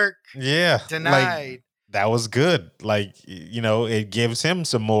gonna work. Yeah, denied. That was good. Like, it gives him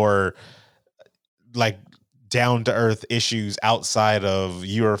some more like down to earth issues outside of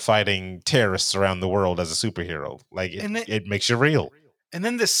you're fighting terrorists around the world as a superhero. Like it makes you real. And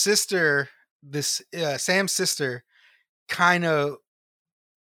then the sister, Sam's sister, kind of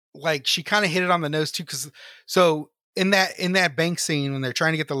like she kind of hit it on the nose too. Because so in that bank scene when they're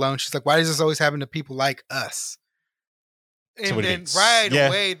trying to get the loan, she's like, "Why does this always happen to people like us?" And then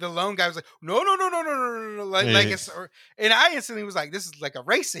away, the loan guy was like, "No, like it's," and I instantly was like, "This is like a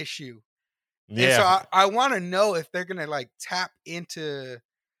race issue." Yeah. And so I want to know if they're gonna like tap into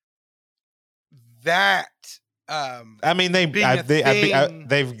that. I mean, they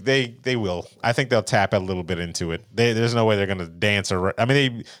will. I think they'll tap a little bit into it. There's no way they're gonna dance or. I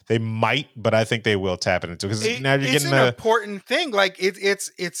mean, they might, but I think they will tap it into because now you're getting an important thing. Like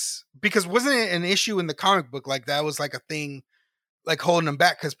it's because wasn't it an issue in the comic book? Like that was like a thing, like holding them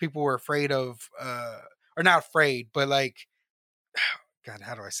back because people were afraid of, or not afraid, but like, God,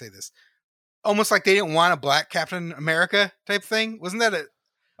 how do I say this? Almost like they didn't want a black Captain America type thing. Wasn't that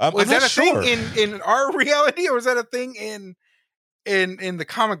was that a thing in our reality, or was that a thing in the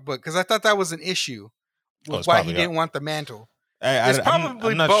comic book? Because I thought that was an issue. Why he didn't want the mantle.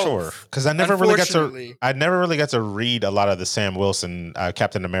 I'm not sure because I never really got to read a lot of the Sam Wilson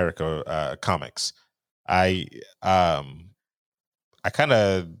Captain America comics. I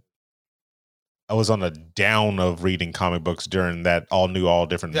was on a down of reading comic books during that all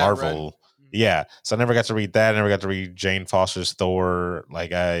different Marvel. Right. Yeah, so I never got to read that. I never got to read Jane Foster's Thor.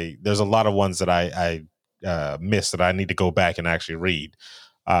 Like there's a lot of ones that I missed that I need to go back and actually read.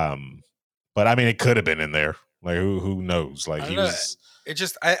 But I mean, it could have been in there. Like who knows? Like he was. It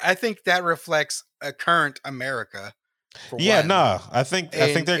just I think that reflects a current America. I think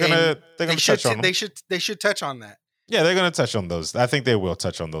they're gonna touch on them. They should touch on that. Yeah, they're gonna touch on those. I think they will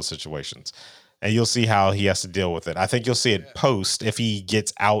touch on those situations. And you'll see how he has to deal with it. I think you'll see it post if he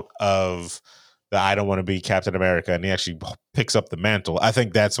gets out of the I don't want to be Captain America and he actually picks up the mantle. I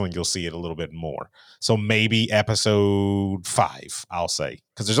think that's when you'll see it a little bit more. So maybe episode 5, I'll say.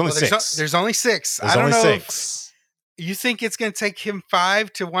 Because there's only 6. There's only 6. I don't know 6. You think it's going to take him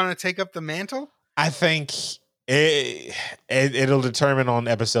 5 to want to take up the mantle? I think it'll determine on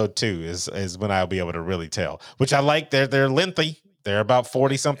episode 2 is when I'll be able to really tell. Which I like. They're lengthy. They're about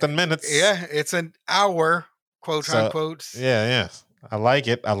 40-something minutes. Yeah, it's an hour, quote unquote. Yeah. I like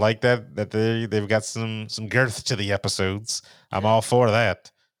it. I like that they've got some girth to the episodes. I'm all for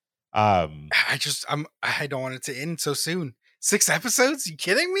that. I don't want it to end so soon. 6 episodes? You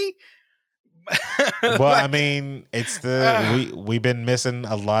kidding me? Well, I mean, it's we've been missing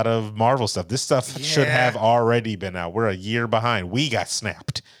a lot of Marvel stuff. This stuff should have already been out. We're a year behind. We got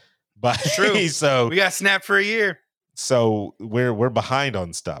snapped. But true. So we got snapped for a year. So we're behind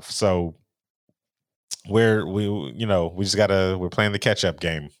on stuff. So we're playing the catch up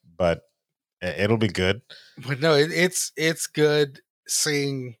game, but it'll be good. But no, it's good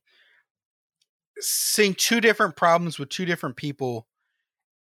seeing 2 different problems with 2 different people,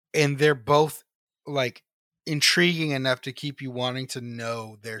 and they're both like intriguing enough to keep you wanting to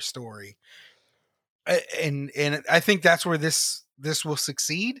know their story. And I think that's where this will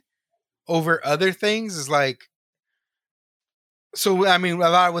succeed over other things is like. So, I mean, a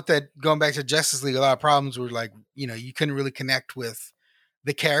lot with that, going back to Justice League, a lot of problems were like, you couldn't really connect with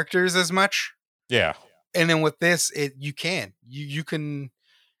the characters as much. Yeah. And then with this, you can. You can.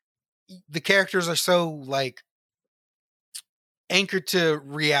 The characters are so, like, anchored to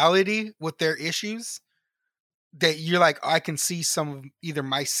reality with their issues, that you're like, I can see some of either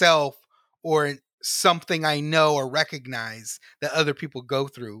myself or something I know or recognize that other people go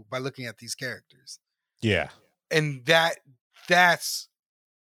through by looking at these characters. Yeah. And that's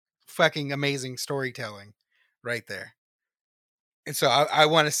fucking amazing storytelling right there. And so I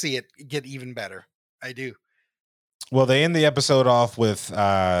want to see it get even better. I do. Well, they end the episode off with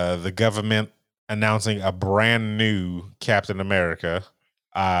the government announcing a brand new Captain America.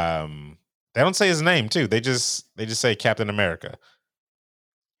 They don't say his name too. They just say Captain America.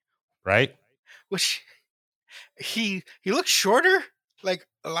 Right? Which he looks shorter, like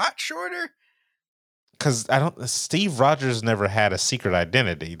a lot shorter. Because Steve Rogers never had a secret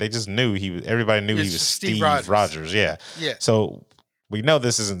identity. They just knew everybody knew he was Steve Rogers. Yeah. Yeah. So we know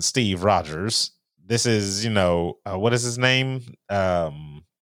this isn't Steve Rogers. This is, what is his name? The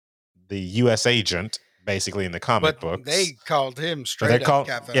U.S. agent, basically, in the comic books. They called him straight up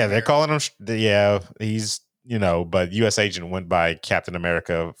Captain America. They're calling him, he's, but U.S. agent went by Captain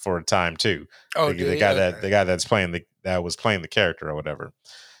America for a time, too. Oh, the guy that's that was playing the character or whatever.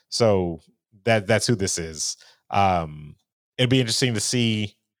 So that's who this is. It'd be interesting to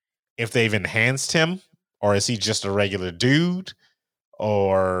see if they've enhanced him, or is he just a regular dude?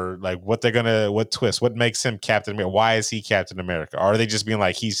 Or like what twist, what makes him Captain America? Why is he Captain America? Or are they just being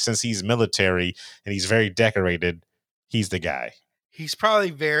like, since he's military and he's very decorated, he's the guy? He's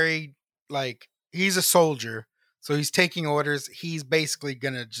probably very, like, he's a soldier, so he's taking orders. He's basically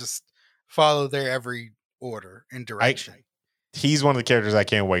gonna just follow their every order and direction. He's one of the characters I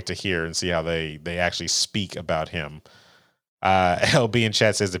can't wait to hear and see how they actually speak about him. LB in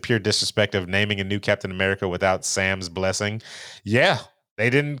chat says the pure disrespect of naming a new Captain America without Sam's blessing. Yeah, they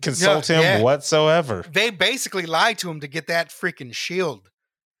didn't consult him whatsoever. They basically lied to him to get that freaking shield,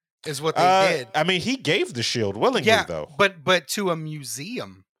 is what they did. I mean, he gave the shield willingly, though. But to a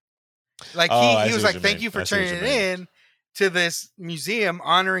museum. Like, he was like, thank you for turning it in to this museum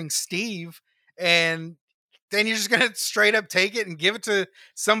honoring Steve, and then you're just going to straight up take it and give it to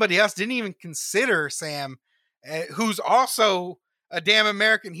somebody else. Didn't even consider Sam, who's also a damn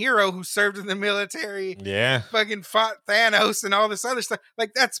American hero who served in the military. Yeah. Fucking fought Thanos and all this other stuff.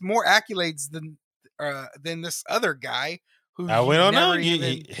 Like, that's more accolades than this other guy who we don't know.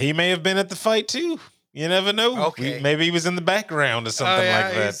 He may have been at the fight too. You never know. Okay. Maybe he was in the background or something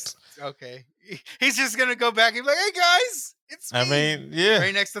like that. Okay. He's just going to go back and be like, hey guys, it's me. I mean, yeah.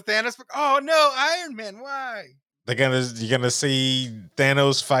 Right next to Thanos. Oh no, Iron Man, why? You're gonna see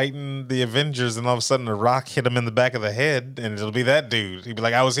Thanos fighting the Avengers, and all of a sudden a rock hit him in the back of the head, and it'll be that dude. He'd be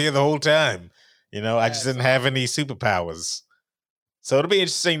like, I was here the whole time. I just didn't have any superpowers. So it'll be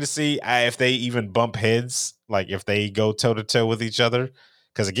interesting to see if they even bump heads, like if they go toe to toe with each other.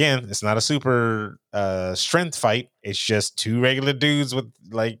 Because again, it's not a super strength fight. It's just two regular dudes with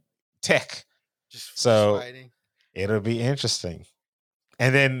like tech. Just fighting. It'll be interesting.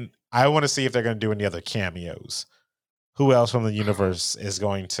 And then I want to see if they're going to do any other cameos. Who else from the universe is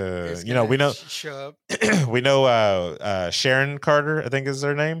going to? We know. Show up. We know Sharon Carter, I think is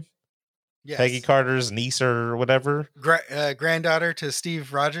her name. Yes. Peggy Carter's niece or whatever. Granddaughter to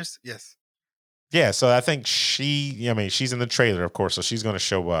Steve Rogers. Yes. Yeah, so I think she's in the trailer, of course, so she's going to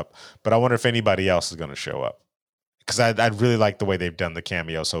show up. But I wonder if anybody else is going to show up. Because I really like the way they've done the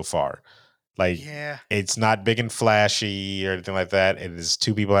cameo so far. Like, It's not big and flashy or anything like that. It is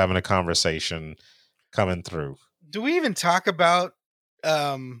two people having a conversation coming through. Do we even talk about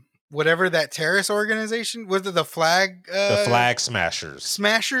whatever that terrorist organization was? It the Flag? The Flag Smashers.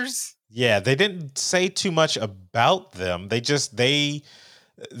 Smashers? Yeah, they didn't say too much about them.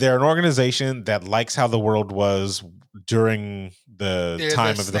 They're an organization that likes how the world was during the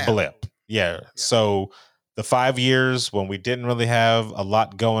time of the blip. Yeah. So the 5 years when we didn't really have a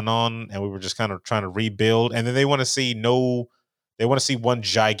lot going on and we were just kind of trying to rebuild. And then they want to see one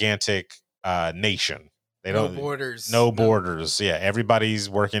gigantic nation. No borders. Yeah. Everybody's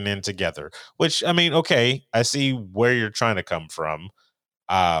working in together, which, I mean, okay, I see where you're trying to come from.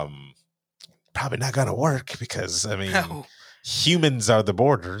 Probably not going to work because, I mean, humans are the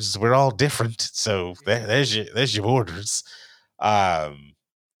borders. We're all different. So there's your borders.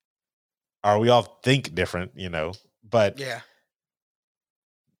 Or we all think different, but yeah.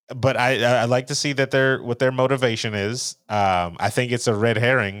 But I like to see that what their motivation is. I think it's a red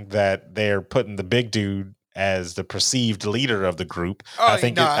herring that they're putting the big dude as the perceived leader of the group. I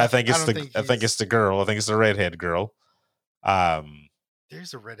think it's the girl. I think it's the redhead girl.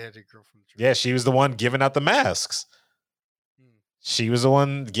 There's a redheaded girl from the trailer. Yeah, she was the one giving out the masks. She was the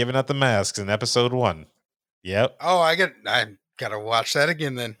one giving out the masks in episode 1. Yep. Oh, I gotta watch that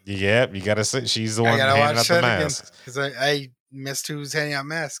again then. Yep, you gotta see. She's the one handing out the masks. Because missed who's handing out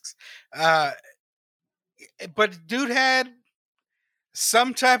masks. But dude had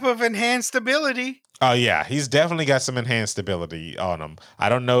some type of enhanced ability. Oh yeah, he's definitely got some enhanced ability on him. I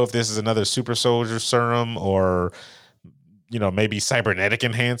don't know if this is another super soldier serum or maybe cybernetic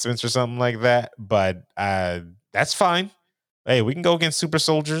enhancements or something like that, but that's fine. Hey, we can go against super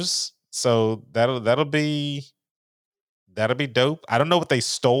soldiers, so that'll be dope. I don't know what they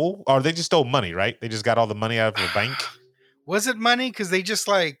stole, or they just stole money, right? They just got all the money out of the bank. Was it money? Because they just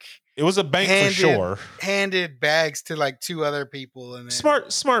like it was a bank for sure. Handed bags to like 2 other people, and then...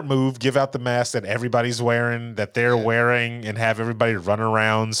 smart move. Give out the mask that everybody's wearing, that they're wearing, and have everybody run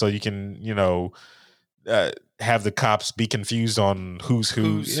around so you can have the cops be confused on who's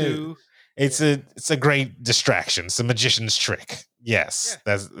who. It's a great distraction. It's a magician's trick. Yes,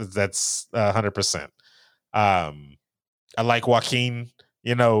 that's 100%. I like Joaquin,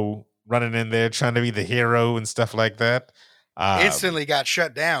 running in there trying to be the hero and stuff like that. Instantly got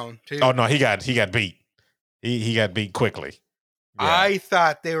shut down too. Oh no, he got beat. He got beat quickly. Yeah. I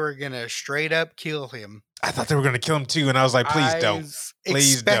thought they were gonna straight up kill him. I thought they were gonna kill him too, and I was like, please don't.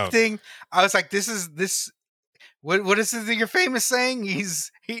 Please don't. I was like, this is. What is your famous saying?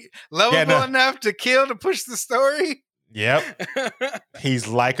 He's lovable enough to kill to push the story. Yep. He's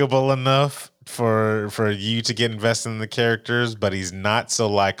likable enough for you to get invested in the characters, but he's not so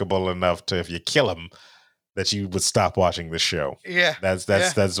likable enough to, if you kill him, that you would stop watching the show. Yeah. That's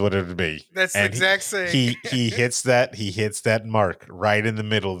what it would be. That's the exact same. He hits that mark right in the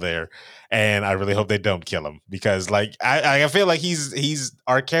middle there. And I really hope they don't kill him, because like I feel like he's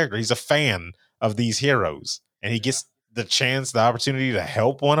our character. He's a fan of these heroes. And he gets the opportunity to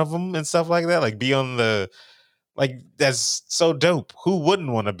help one of them and stuff like that. Like be on that's so dope. Who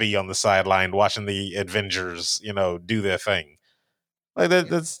wouldn't want to be on the sideline watching the Avengers, do their thing? Like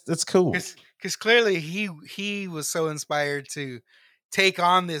that's cool. Because clearly he was so inspired to take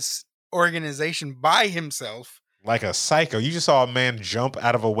on this organization by himself. Like a psycho. You just saw a man jump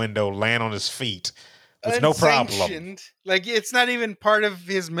out of a window, land on his feet with no problem. Like it's not even part of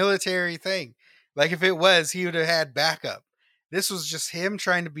his military thing. Like if it was, he would have had backup. This was just him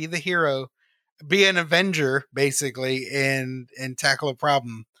trying to be the hero, be an Avenger, basically, and tackle a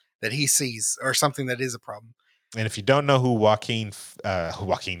problem that he sees, or something that is a problem. And if you don't know who Joaquin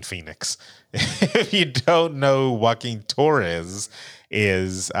Phoenix, if you don't know Joaquin Torres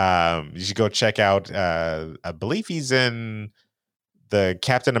is, you should go check out, I believe he's in the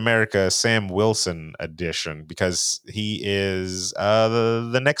Captain America Sam Wilson edition, because he is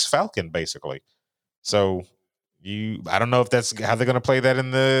the next Falcon, basically. So I don't know if that's how they're going to play that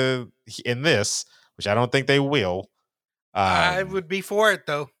in this, which I don't think they will. I would be for it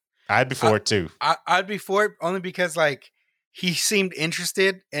though. I'd be for it too. I'd be for it only because like he seemed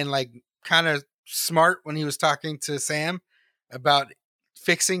interested and like kind of smart when he was talking to Sam about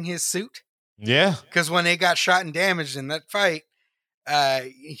fixing his suit. Yeah. Because when they got shot and damaged in that fight,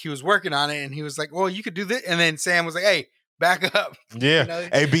 he was working on it and he was like, well, you could do this. And then Sam was like, hey, back up. Yeah.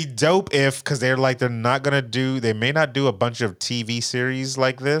 It'd be dope because they may not do a bunch of TV series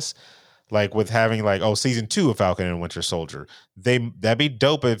like this, like with having season 2 of Falcon and Winter Soldier. That'd be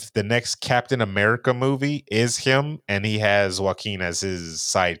dope if the next Captain America movie is him and he has Joaquin as his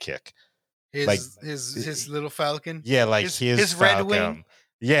sidekick. His little Falcon. Yeah, like his Red Wing.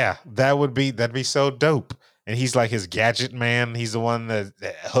 Yeah, that'd be so dope. And he's like his gadget man. He's the one that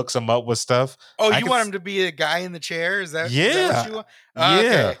hooks him up with stuff. Oh, you want him to be a guy in the chair? Is that what you want?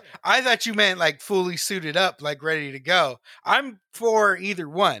 Yeah. Okay. I thought you meant like fully suited up, like ready to go. I'm for either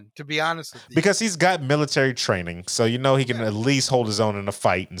one, to be honest with you. Because he's got military training, so he can at least hold his own in a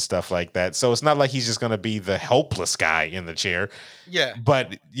fight and stuff like that. So it's not like he's just going to be the helpless guy in the chair. Yeah.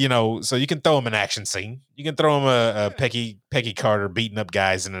 But, so you can throw him an action scene. You can throw him a Peggy Carter beating up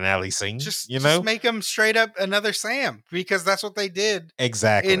guys in an alley scene. Just make him straight up another Sam, because that's what they did.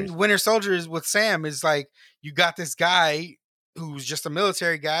 Exactly. In Winter Soldier with Sam is like, you got this guy who's just a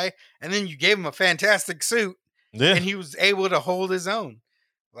military guy, and then you gave him a fantastic suit, and he was able to hold his own.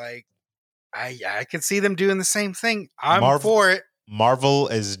 Like, I could see them doing the same thing. I'm for it. Marvel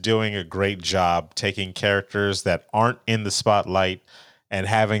is doing a great job taking characters that aren't in the spotlight and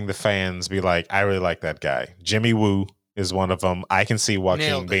having the fans be like, I really like that guy. Jimmy Woo is one of them. I can see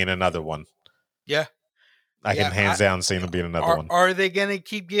Joaquin being another one. Yeah. I can hands down see him being another one. Are they going to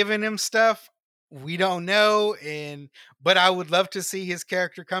keep giving him stuff? We don't know. But I would love to see his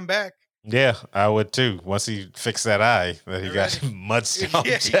character come back. Yeah, I would too. Once he fixed that eye that he got mud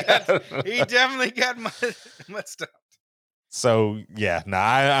stomped. Yeah, he definitely got mud stomped. So yeah,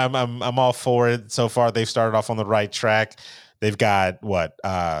 I'm all for it. So far, they've started off on the right track. They've got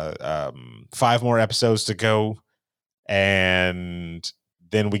 5 more episodes to go, and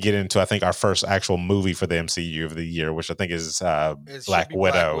then we get into, I think, our first actual movie for the MCU of the year, which I think is Black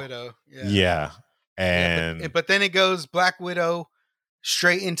Widow. Black Widow. Yeah. And but then it goes Black Widow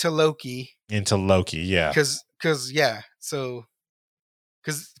straight into Loki. Yeah. Because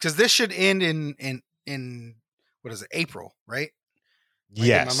this should end in what is it, April, right?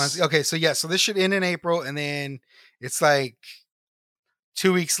 Yes. Okay, so this should end in April, and then it's like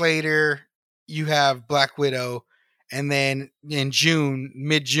 2 weeks later you have Black Widow, and then in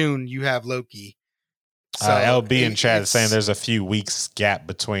mid-June, you have Loki. So LB in chat is saying there's a few weeks gap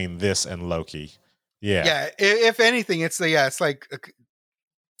between this and Loki. Yeah. Yeah. If anything, it's like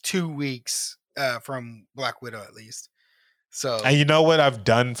 2 weeks from Black Widow at least. So, and you know what I've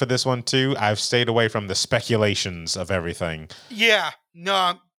done for this one too? I've stayed away from the speculations of everything. Yeah.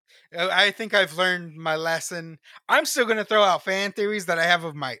 No, I think I've learned my lesson. I'm still going to throw out fan theories that I have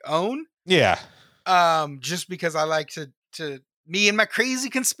of my own. Yeah. Just because I like to me and my crazy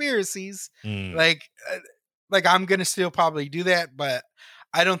conspiracies, like I'm gonna still probably do that, but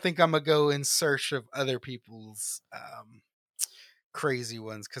I don't think I'm gonna go in search of other people's crazy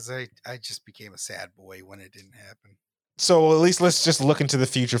ones, because I just became a sad boy when it didn't happen. So at least let's just look into the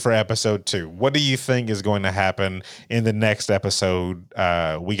future for episode 2. What do you think is going to happen in the next episode?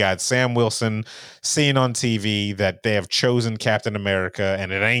 We got Sam Wilson seeing on TV that they have chosen Captain America,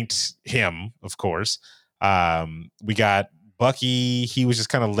 and it ain't him, of course. We got Bucky. He was just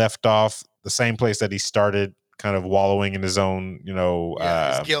kind of left off the same place that he started, kind of wallowing in his own,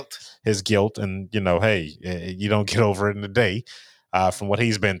 his guilt. And, hey, you don't get over it in a day from what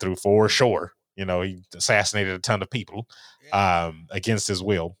he's been through, for sure. He assassinated a ton of people against his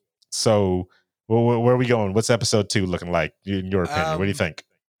will. So where are we going? What's episode 2 looking like, in your opinion? What do you think?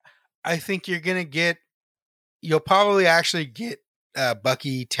 I think you'll probably actually get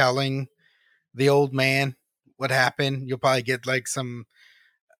Bucky telling the old man what happened. You'll probably get like some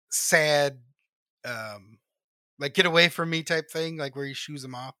sad, like get away from me type thing, like where he shoos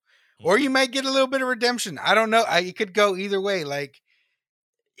him off. Or you might get a little bit of redemption. I don't know. It could go either way. Like,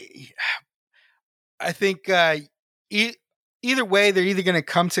 I think either way, they're either going to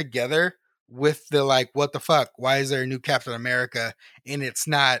come together with the like, what the fuck? Why is there a new Captain America and it's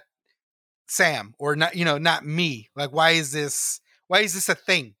not Sam, or not? Not me. Like, why is this a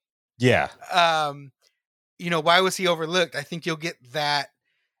thing? Yeah. Why was he overlooked? I think you'll get that,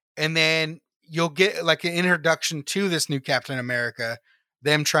 and then you'll get like an introduction to this new Captain America.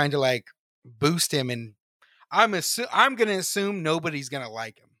 Them trying to like boost him, and I'm going to assume nobody's going to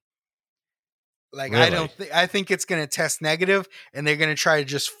like him. Like, really? I think it's going to test negative, and they're going to try to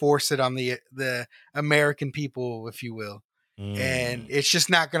just force it on the American people, if you will. And it's just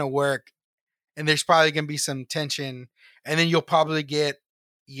not going to work. And there's probably going to be some tension, and then you'll probably get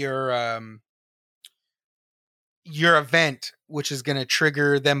your event, which is going to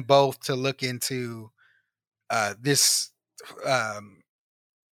trigger them both to look into this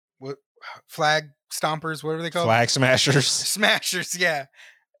what flag stompers, what are they called? Flag smashers. Smashers, yeah.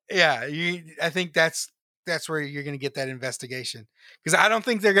 Yeah, I think that's where you're going to get that investigation, because I don't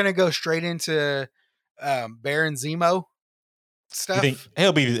think they're going to go straight into Baron Zemo stuff. You think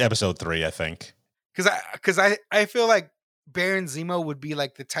he'll be episode 3? I think, because I feel like Baron Zemo would be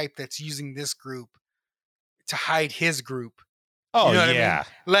like the type that's using this group to hide his group. Oh, yeah,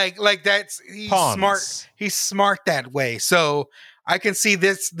 I mean? Like he's Pawns. Smart. He's smart that way. So I can see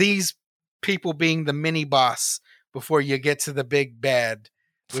these people being the mini boss before you get to the big bad.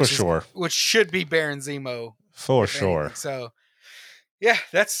 Which should be Baron Zemo. For sure. Anything. So, yeah,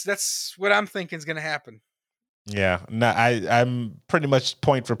 that's what I'm thinking is going to happen. Yeah. No, I'm pretty much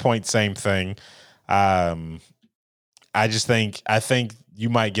point for point same thing. I think you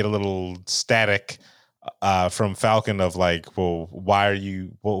might get a little static from Falcon of like, well,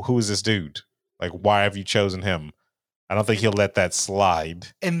 who is this dude? Like, why have you chosen him? I don't think he'll let that slide.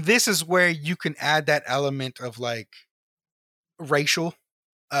 And this is where you can add that element of like racial,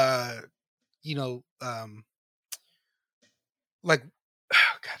 like, oh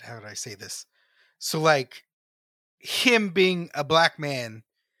God, how did I say this? So like him being a black man,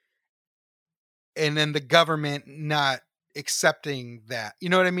 and then the government not accepting that, you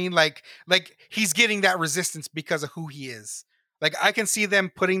know what I mean? Like he's getting that resistance because of who he is. Like, I can see them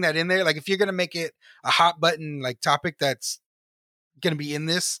putting that in there. Like, if you're going to make it a hot button, like, topic that's going to be in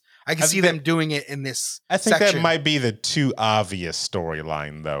this, I can see them doing it in this I think section. That might be the too obvious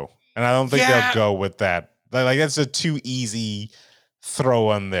storyline, though. And I don't think they'll go with that. Like, that's a too easy throw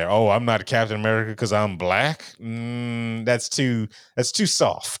on there. Oh, I'm not Captain America because I'm black? That's too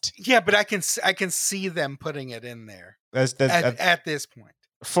soft. Yeah, but I can see them putting it in there. That's at this point.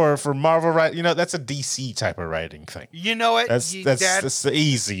 for Marvel, right? That's a DC type of writing thing. You know what? That's the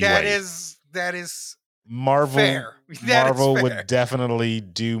easy way. That is Marvel. Fair. Marvel would definitely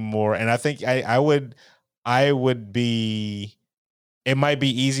do more, and I think I would be. It might be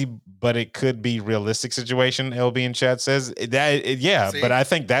easy, but it could be realistic situation. LB in chat says but I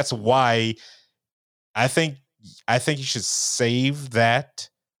think that's why. I think you should save that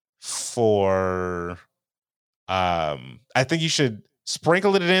for. I think you should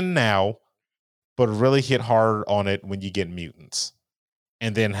sprinkle it in now, but really hit hard on it when you get mutants,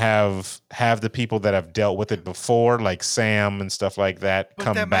 and then have the people that have dealt with it before, like Sam and stuff like that,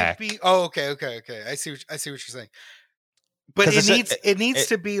 come back. Might be, okay. I see what you're saying. But it needs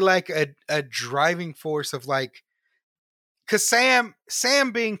to be like a driving force of like, because Sam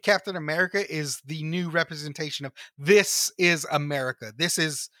being Captain America is the new representation of this is America. This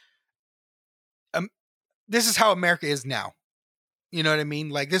is how America is now. You know what I mean?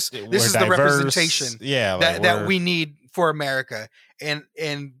 Like this is diverse, the representation that we need for America. And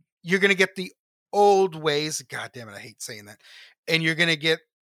you're gonna get the old ways. God damn it, I hate saying that. And you're gonna get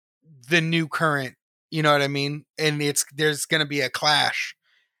the new current. You know what I mean? And there's gonna be a clash.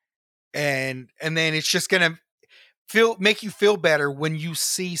 And then it's just gonna make you feel better when you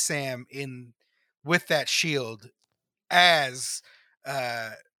see Sam with that shield as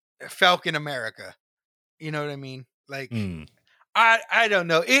Falcon America. You know what I mean? Like I don't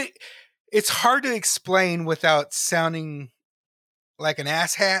know. It's hard to explain without sounding like an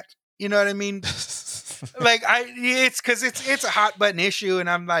asshat. You know what I mean? Like it's because it's a hot button issue, and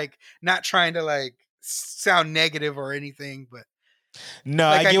I'm like not trying to like sound negative or anything, but no,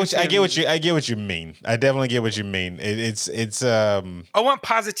 like, I get what you mean. I definitely get what you mean. It's I want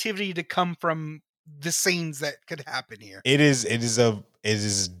positivity to come from the scenes that could happen here. It is a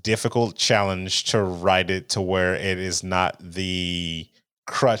difficult challenge to write it to where it is not the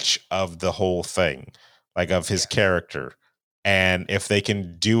crutch of the whole thing, like of his character. And if they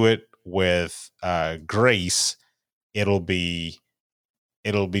can do it with grace, it'll be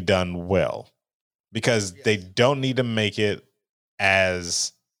done well, because they don't need to make it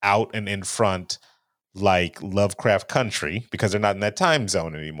as out and in front like Lovecraft Country, because they're not in that time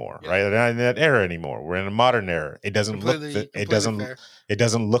zone anymore, right? They're not in that era anymore. We're in a modern era. It doesn't look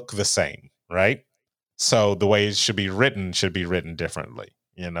the same, right? So the way it should be written differently.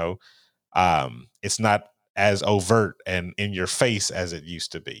 It's not as overt and in your face as it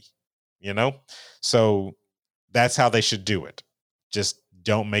used to be. So that's how they should do it. Just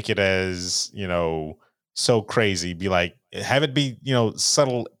don't make it as so crazy. Be like, have it be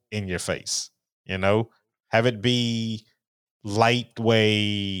subtle in your face. Have it be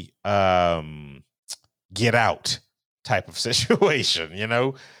lightweight, Get Out type of situation,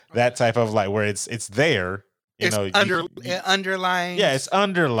 that type of like where it's there, underlying. Yeah, it's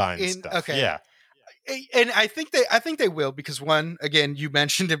underlined stuff. Okay. Yeah. And I think they will, because one, again, you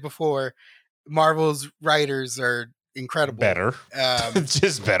mentioned it before, Marvel's writers are incredible. Better.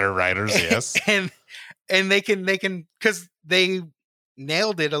 Just better writers, yes. And they can because they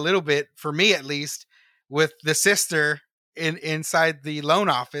nailed it a little bit, for me at least, with the sister inside the loan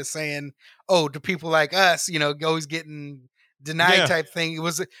office saying, "Oh, to people like us, always getting denied," type thing. It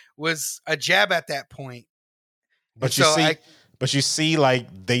was a jab at that point. But you see, like,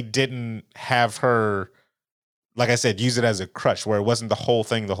 they didn't have her, like I said, use it as a crutch, where it wasn't the whole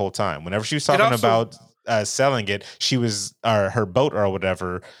thing the whole time. Whenever she was talking about selling it, she was her boat or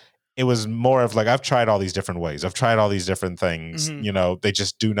whatever. It was more of like, I've tried all these different ways. I've tried all these different things. Mm-hmm. They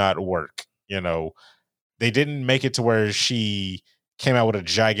just do not work. They didn't make it to where she came out with a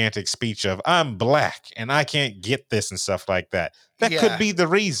gigantic speech of, I'm black and I can't get this and stuff like that. That could be the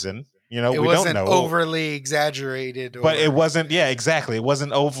reason. We don't know. Overly exaggerated. But it wasn't. Yeah, exactly. It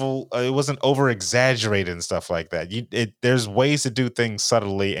wasn't over exaggerated and stuff like that. There's ways to do things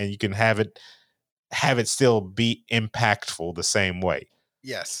subtly, and you can have it still be impactful the same way.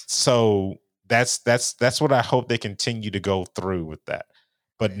 Yes. So that's what I hope they continue to go through with that,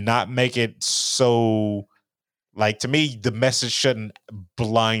 but not make it so. Like, to me, the message shouldn't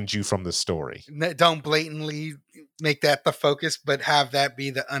blind you from the story. Don't blatantly make that the focus, but have that be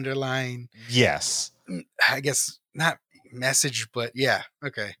the underlying. Yes. I guess not message, but yeah.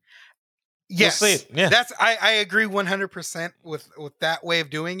 Okay. Yes. Yeah. I agree 100% with that way of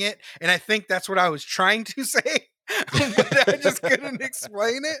doing it. And I think that's what I was trying to say, but I just couldn't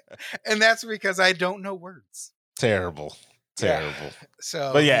explain it. And that's because I don't know words. Terrible. Yeah.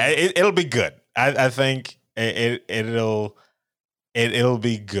 So, but yeah, it'll be good. I think it'll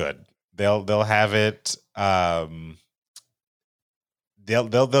be good. They'll have it.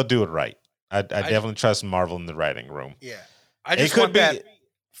 They'll do it right. I definitely trust Marvel in the writing room. Yeah, I just want that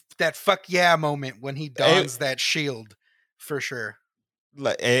that fuck yeah moment when he dons that shield for sure.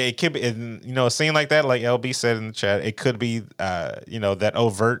 Like it could be, a scene like that, like LB said in the chat, it could be, that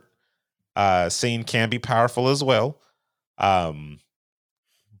overt scene can be powerful as well,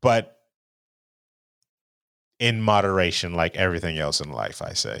 but in moderation, like everything else in life.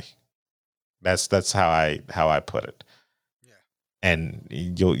 I say that's how I put it. Yeah, and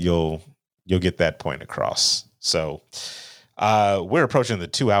you'll get that point across. So we're approaching the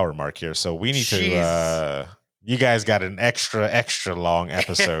 2-hour mark here, so we need to. You guys got an extra long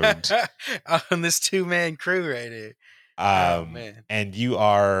episode on this 2-man crew right here. Man. And you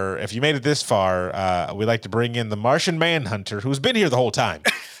are, if you made it this far, we'd like to bring in the Martian Manhunter, who's been here the whole time.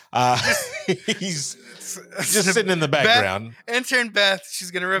 He's just sitting in the background. Intern Beth, she's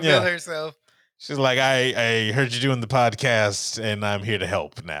going to reveal herself. She's like, I heard you doing the podcast, and I'm here to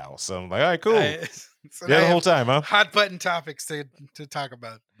help now. So I'm like, all right, cool. So the whole time, huh? Hot button topics to talk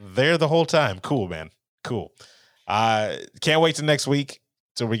about. There the whole time. Cool, man. Cool. Can't wait till next week.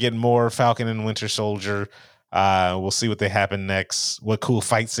 So we're getting more Falcon and Winter Soldier. We'll see what they happen next. What cool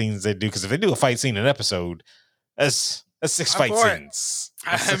fight scenes they do. Because if they do a fight scene in an episode, that's 6 fight scenes.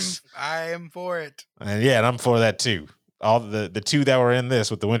 I am for it. And I'm for that too. All the 2 that were in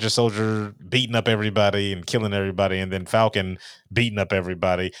this, with the Winter Soldier beating up everybody and killing everybody, and then Falcon beating up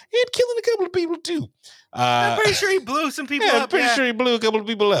everybody and killing a couple of people too. I'm pretty sure he blew some people up. I'm pretty sure he blew a couple of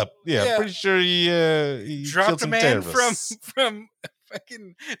people up. Yeah. Pretty sure he dropped a man from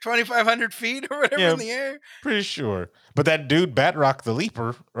fucking 2,500 feet or whatever in the air. Pretty sure. But that dude, Batroc the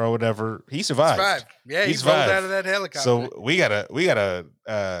Leaper or whatever, he survived. Yeah, he rolled out of that helicopter. So we gotta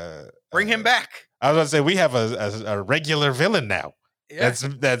bring him back. I was gonna say we have a regular villain now. Yeah.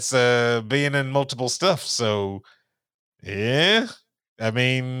 That's being in multiple stuff. So yeah, I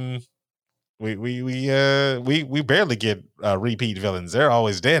mean. We barely get repeat villains. They're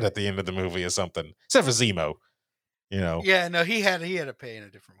always dead at the end of the movie or something, except for Zemo. Yeah, no, he had to pay in a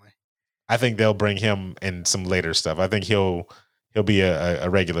different way. I think they'll bring him in some later stuff. I think he'll be a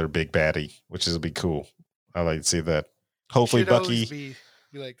regular big baddie, which will be cool. I like to see that. Hopefully Bucky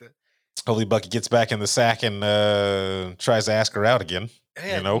be like that. Hopefully Bucky gets back in the sack and tries to ask her out again.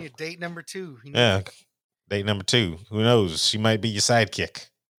 Yeah, date number 2. Date number 2. Who knows? She might be your sidekick,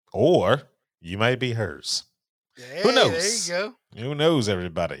 or you might be hers. Hey, who knows? There you go. Who knows,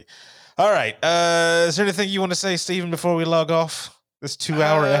 everybody? All right. Is there anything you want to say, Steven, before we log off this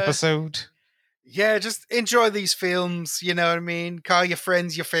 2-hour episode? Yeah, just enjoy these films. You know what I mean? Call your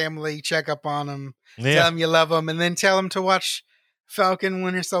friends, your family, check up on them, tell them you love them, and then tell them to watch Falcon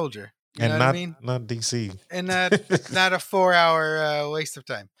Winter Soldier. You know what I mean? Not DC. And not a 4-hour waste of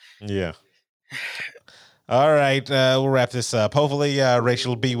time. Yeah. All right, we'll wrap this up. Hopefully,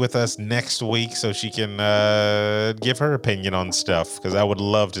 Rachel will be with us next week so she can give her opinion on stuff, because I would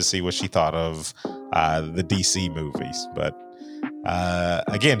love to see what she thought of the DC movies. But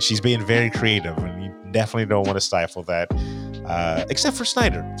again, she's being very creative, and you definitely don't want to stifle that, except for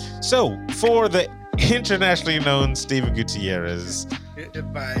Snyder. So, for the internationally known Steven Gutierrez,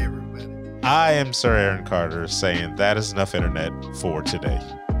 bye, everybody. I am Sir Aaron Carter saying that is enough internet for today.